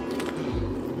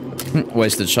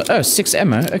 Wasted shot. Oh, 6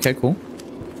 ammo. Okay, cool.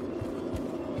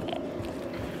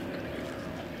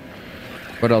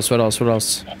 What else? What else? What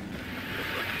else?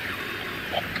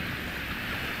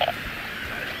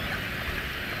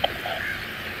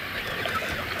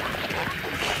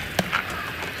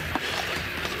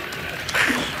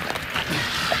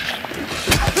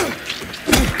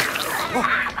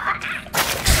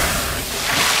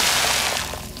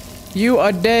 You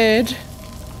are dead.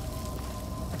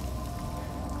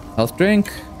 Health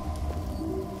drink.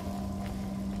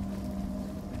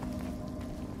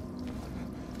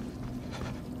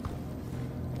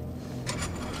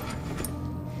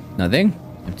 Nothing.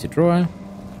 Empty drawer.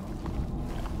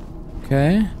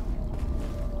 Okay.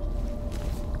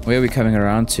 Where are we coming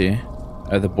around to?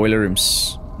 Oh, the boiler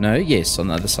rooms. No, yes, on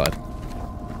the other side.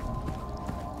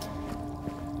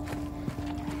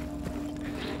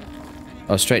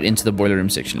 Oh, straight into the boiler room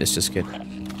section. Let's just get...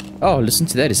 Oh, listen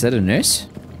to that. Is that a nurse?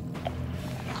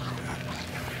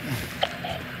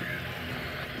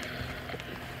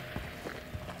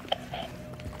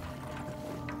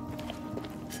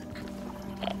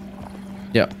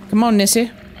 Yeah. Come on,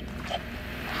 Nessie.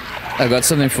 I got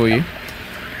something for you.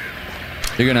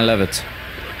 You're gonna love it.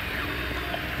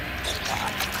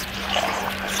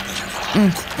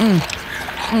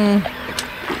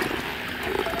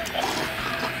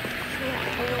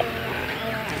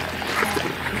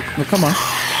 Oh, come on.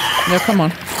 Yeah, come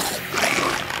on.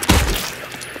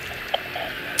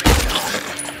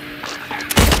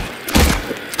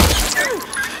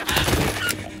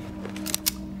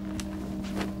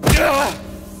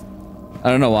 I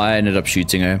don't know why I ended up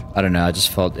shooting her. I don't know. I just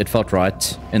felt it felt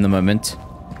right in the moment,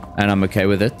 and I'm okay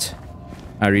with it.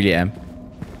 I really am,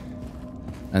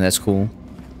 and that's cool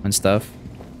and stuff.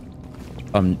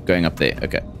 I'm going up there.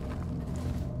 Okay.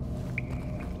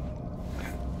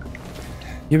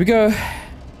 Here we go.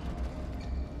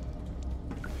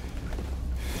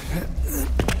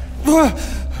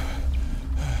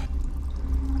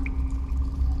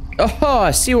 Oh,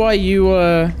 I see why you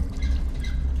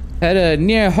had a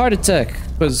near heart attack,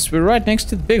 because we're right next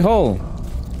to the big hole.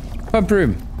 Pump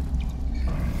room.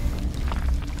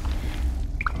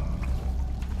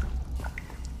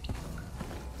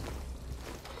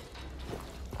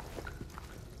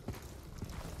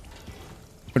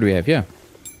 What do we have here?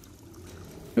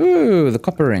 Ooh, the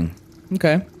copper ring.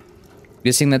 Okay.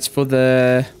 Guessing that's for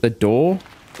the door.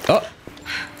 Oh!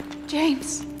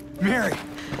 James. Mary!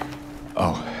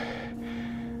 Oh.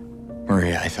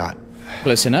 Maria, I thought...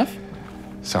 Close enough.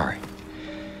 Sorry.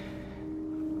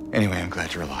 Anyway, I'm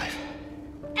glad you're alive.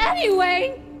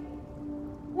 Anyway?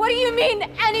 What do you mean,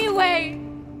 anyway?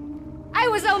 I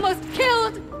was almost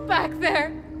killed back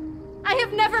there. I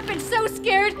have never been so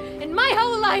scared in my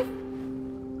whole life.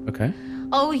 Okay.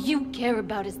 All you care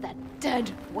about is that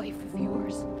dead wife of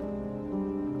yours.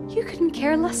 You couldn't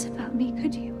care less about me,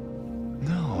 could you?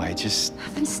 No, I just...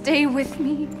 Then stay with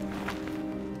me.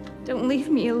 Don't leave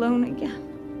me alone again.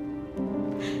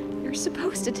 You're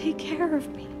supposed to take care of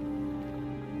me.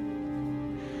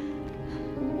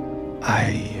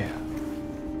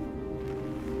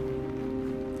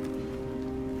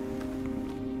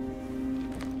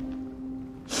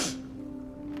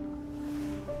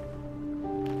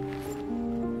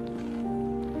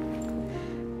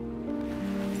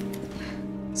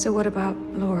 So what about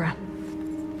Laura?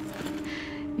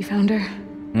 You found her?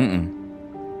 Mm-mm.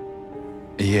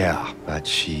 Yeah, but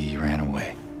she ran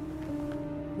away.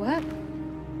 What?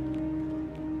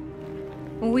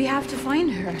 Well, we have to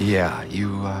find her. Yeah,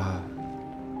 you,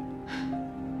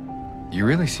 You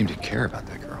really seem to care about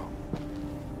that girl.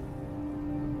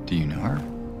 Do you know her?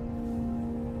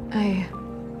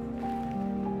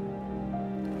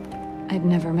 I'd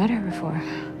never met her before.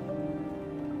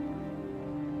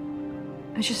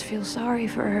 I just feel sorry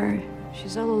for her.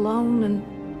 She's all alone and...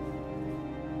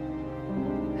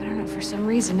 I don't know, for some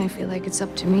reason I feel like it's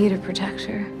up to me to protect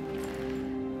her.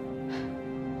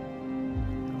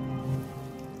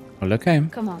 Well, okay.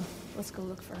 Come on, let's go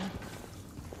look for her.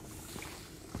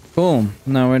 Cool.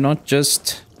 No, we're not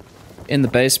just in the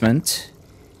basement.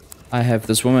 I have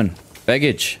this woman.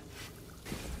 Baggage.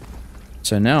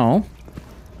 So now,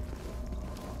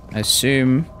 I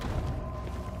assume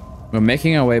we're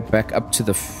making our way back up to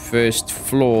the first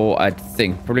floor, I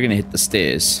think. Probably gonna hit the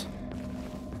stairs.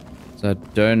 So I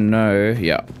don't know.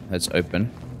 Yeah, that's open.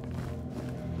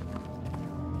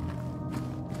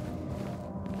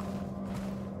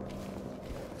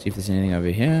 See if there's anything over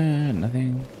here.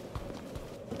 Nothing.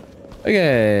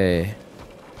 Okay.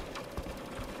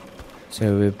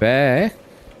 So we're back.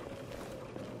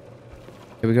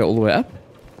 Can we go all the way up?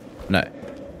 No.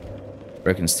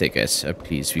 Broken staircase. Oh,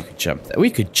 please, we could jump that. We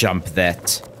could jump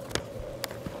that.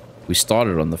 We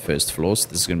started on the first floor, so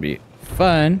this is going to be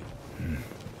fun.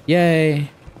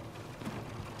 Yay.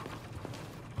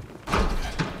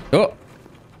 Oh.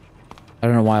 I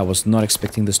don't know why I was not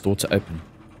expecting this door to open.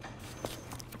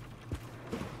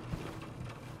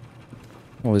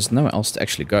 Well, there's nowhere else to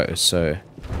actually go, so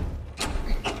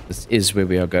this is where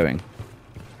we are going.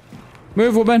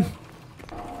 Move, woman!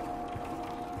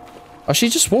 Oh, she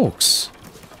just walks.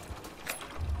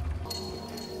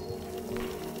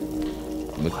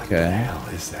 What the Okay. hell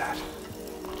is that?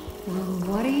 Well,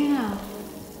 what do you know?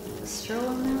 A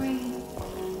stroll in the rain.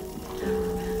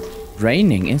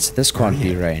 Raining? This can't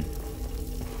be rain.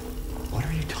 What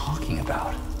are you talking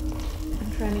about?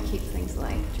 I'm trying to keep things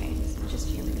light, James. I'm just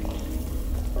human being.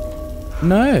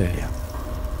 No. Yeah.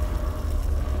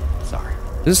 Sorry.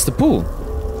 This is the pool.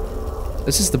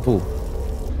 This is the pool.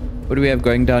 What do we have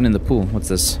going down in the pool? What's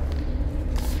this?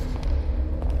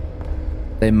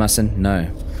 They mustn't know.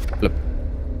 Flip.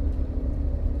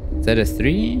 Is that a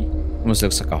 3? Almost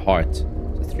looks like a heart.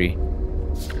 It's a 3.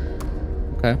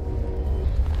 Okay.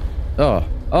 Oh.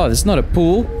 Oh, this is not a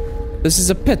pool. This is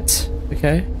a pit.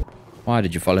 Okay. Why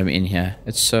did you follow me in here?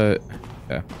 It's so...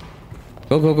 Okay.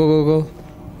 Go, go, go, go, go.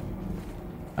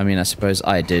 I mean, I suppose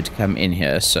I did come in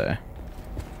here, so...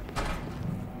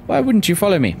 Why wouldn't you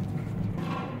follow me?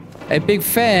 A big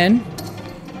fan.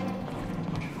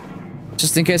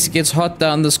 Just in case it gets hot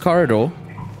down this corridor.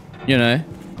 You know.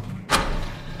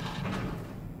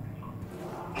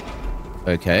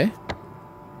 Okay.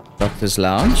 Doctor's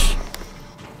lounge.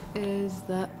 Is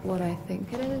that what I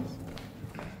think it is?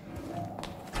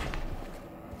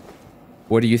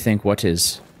 What do you think what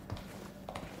is?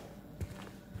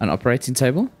 An operating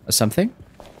table or something?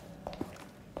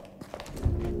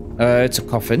 It's a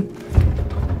coffin.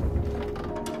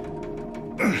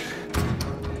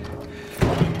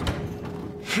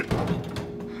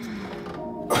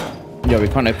 Yeah, we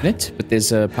can't open it, but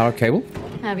there's a power cable.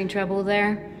 Having trouble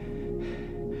there?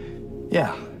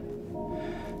 Yeah.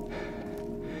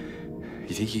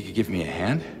 You think you could give me a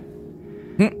hand?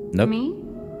 Nope. Me?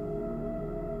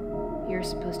 You're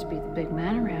supposed to be the big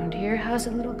man around here. How's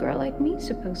a little girl like me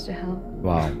supposed to help?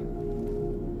 Wow.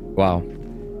 Wow.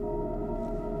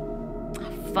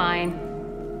 Fine.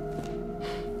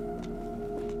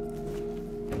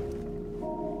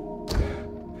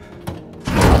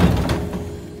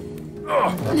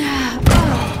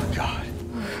 Oh, God.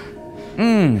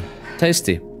 Mmm.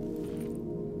 Tasty.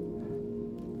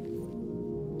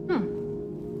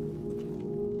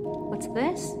 What's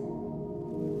this?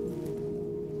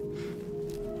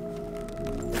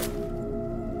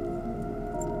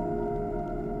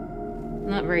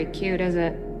 Not very cute, is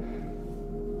it?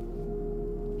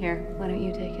 Here, why don't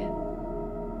you take it?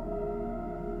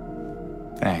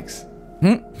 Thanks.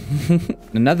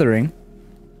 Another ring.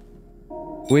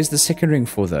 Where's the second ring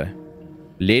for, though?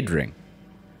 Lead ring.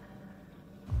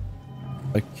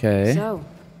 Okay. So,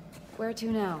 where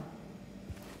to now?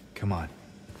 Come on.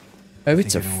 Oh, I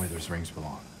it's think a I know where those rings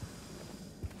belong.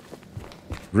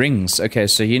 rings. Okay,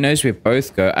 so he knows where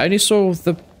both go. I only saw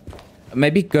the...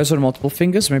 Maybe it goes on multiple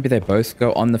fingers. Maybe they both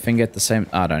go on the finger at the same...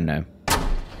 I don't know.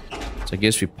 So I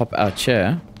guess we pop our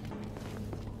chair.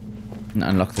 And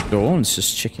unlock the door. Let's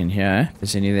just check in here if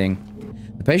there's anything.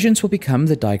 The patients will become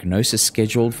the diagnosis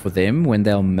scheduled for them when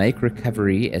they'll make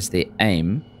recovery as their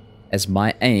aim. As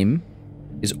my aim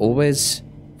is always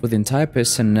for the entire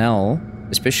personnel,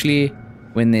 especially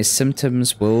when their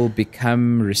symptoms will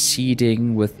become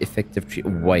receding with effective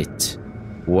treatment.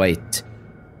 Wait.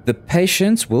 The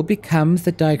patients will become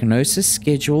the diagnosis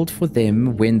scheduled for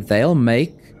them when they'll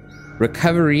make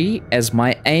recovery, as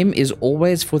my aim is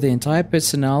always for the entire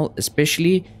personnel,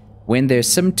 especially when their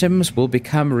symptoms will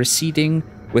become receding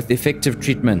with effective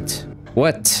treatment.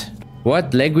 What?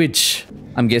 What language?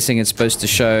 I'm guessing it's supposed to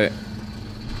show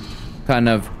kind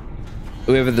of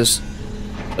whoever this...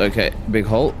 Okay, big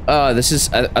hole. This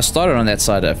is... I started on that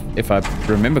side, if I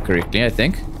remember correctly, I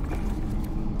think.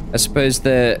 I suppose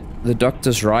the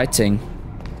doctor's writing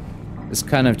is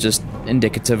kind of just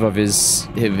indicative of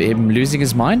him losing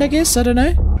his mind, I guess? I don't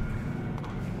know.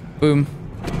 Boom.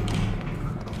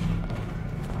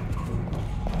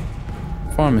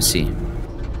 Pharmacy.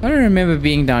 I don't remember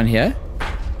being down here.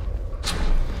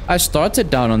 I started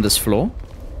down on this floor.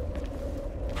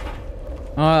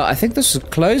 I think this was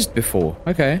closed before.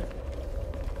 Okay.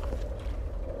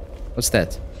 What's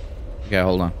that? Okay,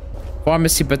 hold on.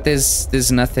 Pharmacy, but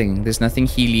there's nothing. There's nothing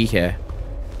healy here.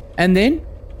 And then,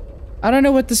 I don't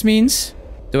know what this means.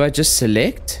 Do I just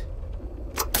select?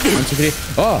 1, 2, 3.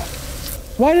 Oh!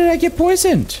 Why did I get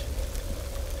poisoned?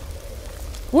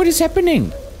 What is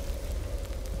happening?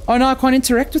 Oh no, I can't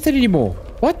interact with it anymore.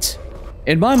 What?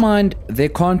 In my mind, there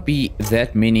can't be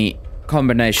that many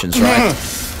combinations, right?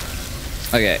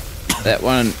 Okay, that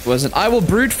one wasn't... I will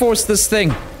brute force this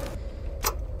thing.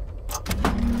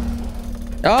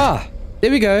 Ah, there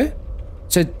we go.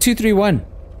 So 2, 3, 1.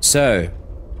 So,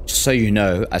 just so you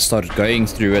know, I started going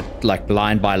through it like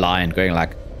line by line, going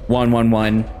like 1, 1,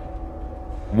 1,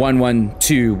 1, 1,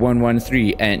 2, 1, 1,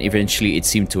 3, and eventually it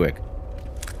seemed to work.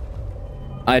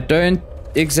 I don't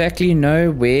exactly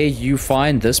know where you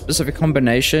find this specific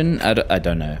combination. I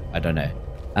don't know. I don't know.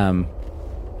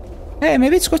 Hey,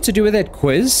 maybe it's got to do with that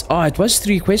quiz. Oh, it was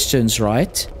 3 questions,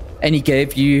 right? And he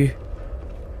gave you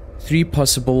 3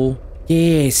 possible...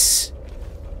 Yes.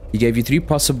 He gave you 3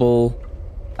 possible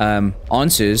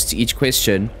answers to each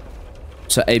question.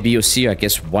 So A, B, or C, I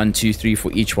guess 1, 2, 3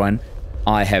 for each one.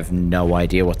 I have no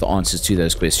idea what the answers to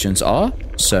those questions are.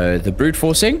 So the brute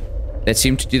forcing, that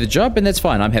seemed to do the job, and that's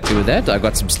fine. I'm happy with that. I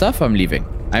got some stuff. I'm leaving.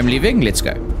 I'm leaving. Let's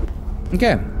go.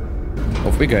 Okay.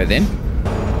 Off we go then.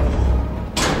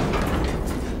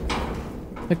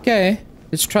 Okay.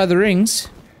 Let's try the rings.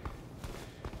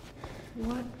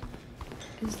 What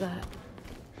is that?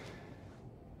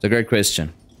 It's a great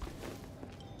question.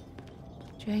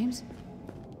 James?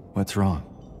 What's wrong?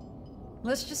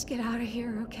 Let's just get out of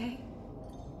here, okay?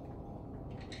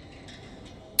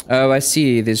 Oh, I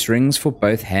see. There's rings for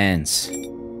both hands.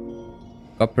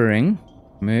 Copper ring.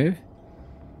 Move.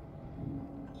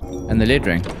 And the lead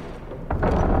ring.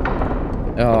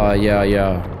 Oh, yeah.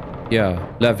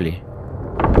 Yeah, lovely.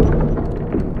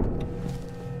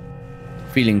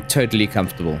 Feeling totally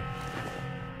comfortable.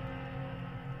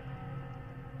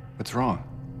 What's wrong?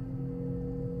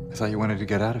 I thought you wanted to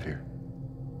get out of here.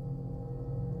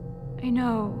 I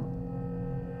know.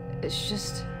 It's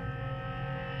just...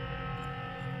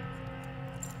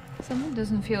 something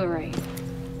doesn't feel right.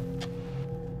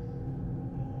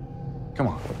 Come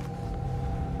on.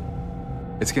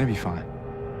 It's gonna be fine.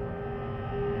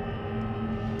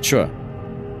 Sure.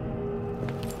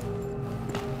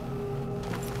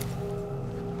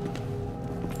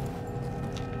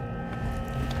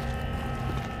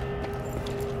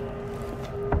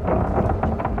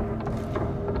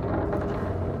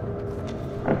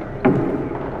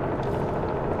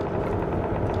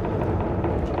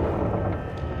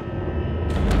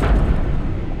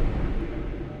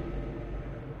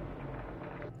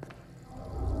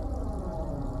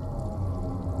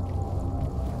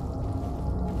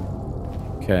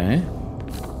 Okay.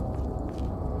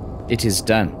 It is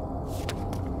done.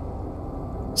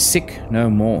 Sick no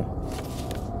more.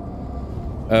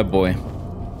 Oh boy.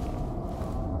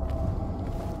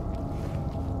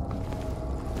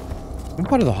 What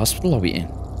part of the hospital are we in?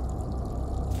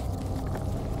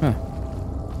 Huh.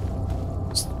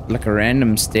 It's like a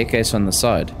random staircase on the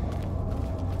side.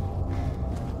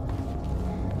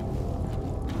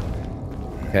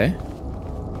 Okay.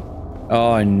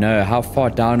 Oh no, how far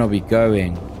down are we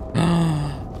going?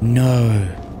 No.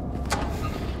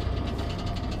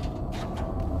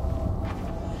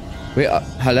 Wait,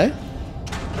 hello?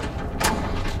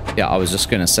 Yeah, I was just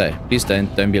gonna say, please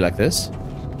don't be like this.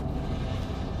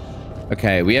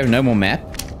 Okay, we have no more map.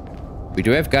 We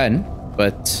do have gun,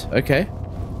 but okay.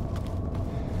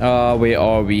 Where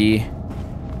are we?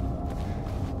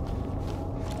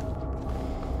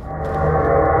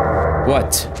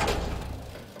 What?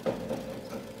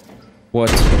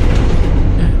 What?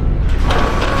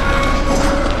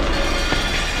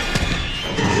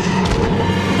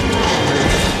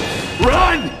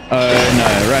 Run! No,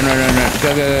 run.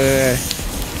 Go.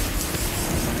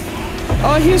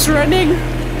 Oh, he's running.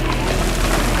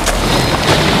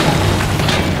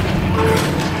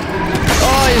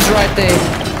 Oh, he's right there.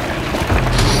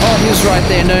 Oh, he's right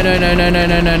there. No, no, no, no, no,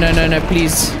 no, no, no, no, no,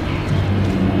 please.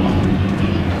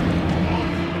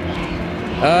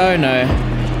 Oh, no.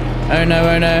 Oh, no,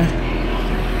 oh, no.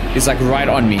 He's like right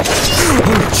on me.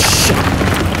 Oh, shit.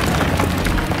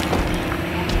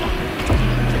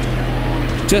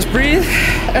 Just breathe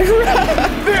and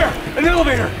run. There! An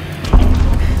elevator!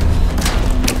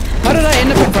 How did I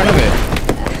end up in front of her?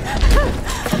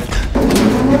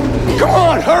 Come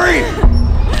on, hurry!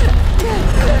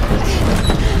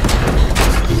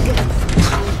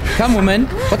 Come, woman.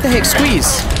 What the heck?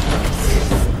 Squeeze.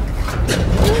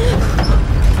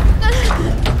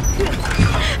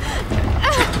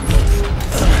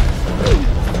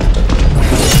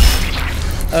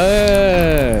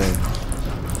 Oh.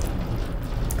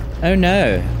 Oh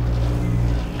no.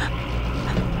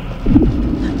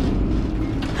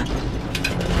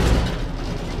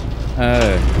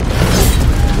 Oh.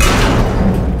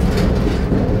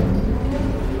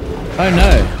 Oh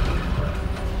no.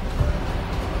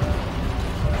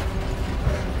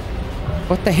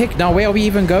 What the heck? Now where are we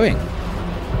even going?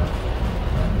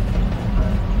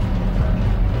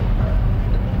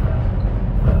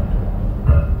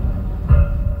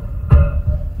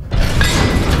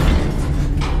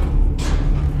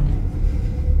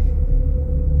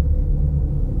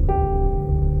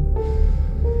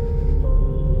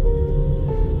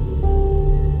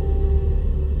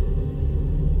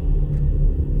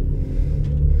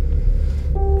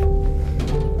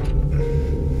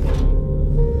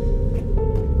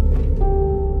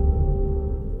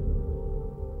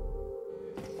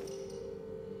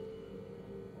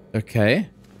 Okay.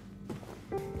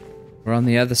 We're on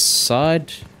the other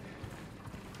side.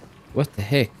 What the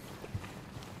heck?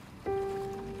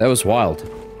 That was wild.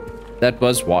 That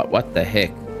was wild. What the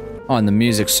heck? Oh, and the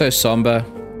music's so somber.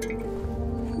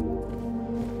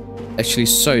 Actually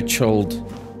so chilled.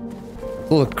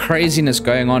 All the craziness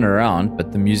going on around,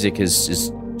 but the music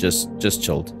is just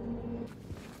chilled.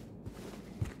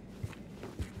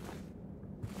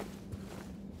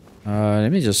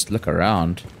 Let me just look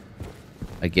around.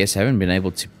 I guess I haven't been able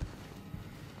to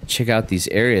check out these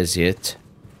areas yet.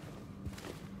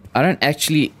 I don't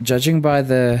actually, judging by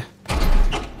the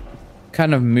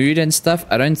kind of mood and stuff,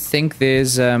 I don't think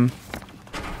there's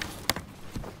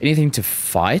anything to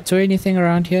fight or anything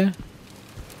around here.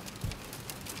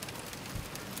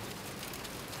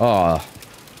 Oh,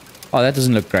 that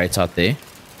doesn't look great out there.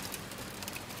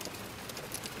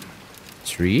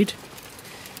 Let's read.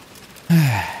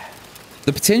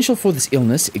 The potential for this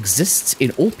illness exists in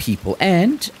all people,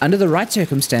 and, under the right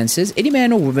circumstances, any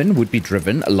man or woman would be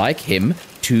driven, like him,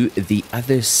 to the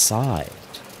other side.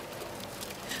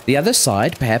 The other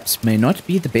side, perhaps, may not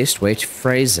be the best way to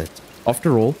phrase it.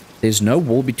 After all, there's no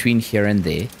wall between here and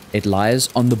there. It lies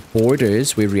on the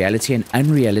borders where reality and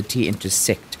unreality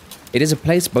intersect. It is a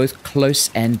place both close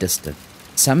and distant.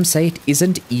 Some say it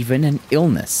isn't even an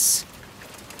illness.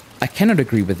 I cannot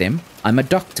agree with them. I'm a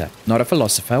doctor, not a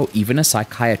philosopher or even a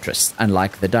psychiatrist,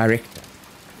 unlike the director.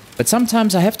 But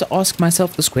sometimes I have to ask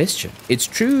myself this question. It's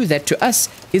true that to us,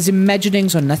 his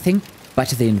imaginings are nothing but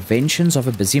the inventions of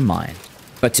a busy mind.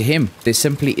 But to him, there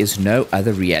simply is no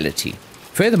other reality.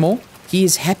 Furthermore, he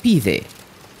is happy there.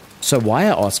 So why, I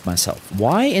ask myself,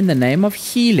 why in the name of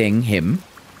healing him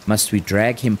must we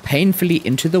drag him painfully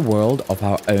into the world of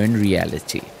our own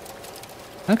reality?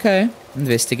 Okay,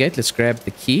 investigate. Let's grab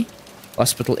the key.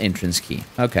 Hospital entrance key.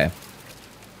 Okay.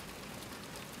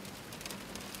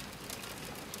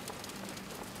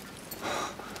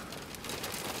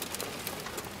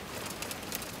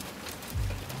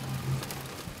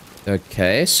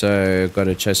 Okay, so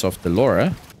gotta chase off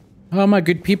Delora. Oh, my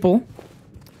good people.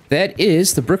 That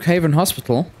is the Brookhaven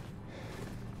Hospital.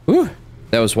 Ooh,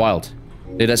 that was wild.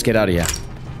 Let us get out of here.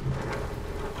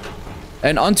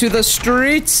 And onto the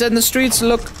streets, and the streets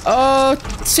look, oh,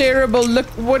 terrible. Look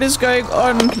what is going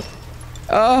on.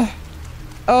 Oh,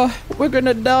 we're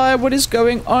gonna die. What is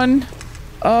going on?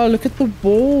 Oh, look at the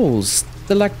walls.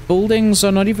 The like buildings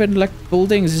are not even like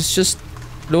buildings. It's just,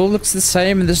 it all looks the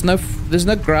same, and there's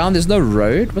no ground, there's no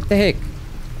road. What the heck?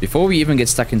 Before we even get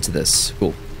stuck into this,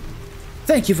 cool.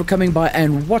 Thank you for coming by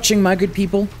and watching, my good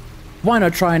people. Why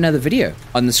not try another video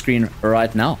on the screen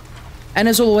right now? And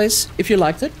as always, if you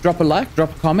liked it, drop a like,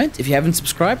 drop a comment. If you haven't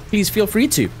subscribed, please feel free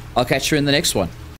to. I'll catch you in the next one.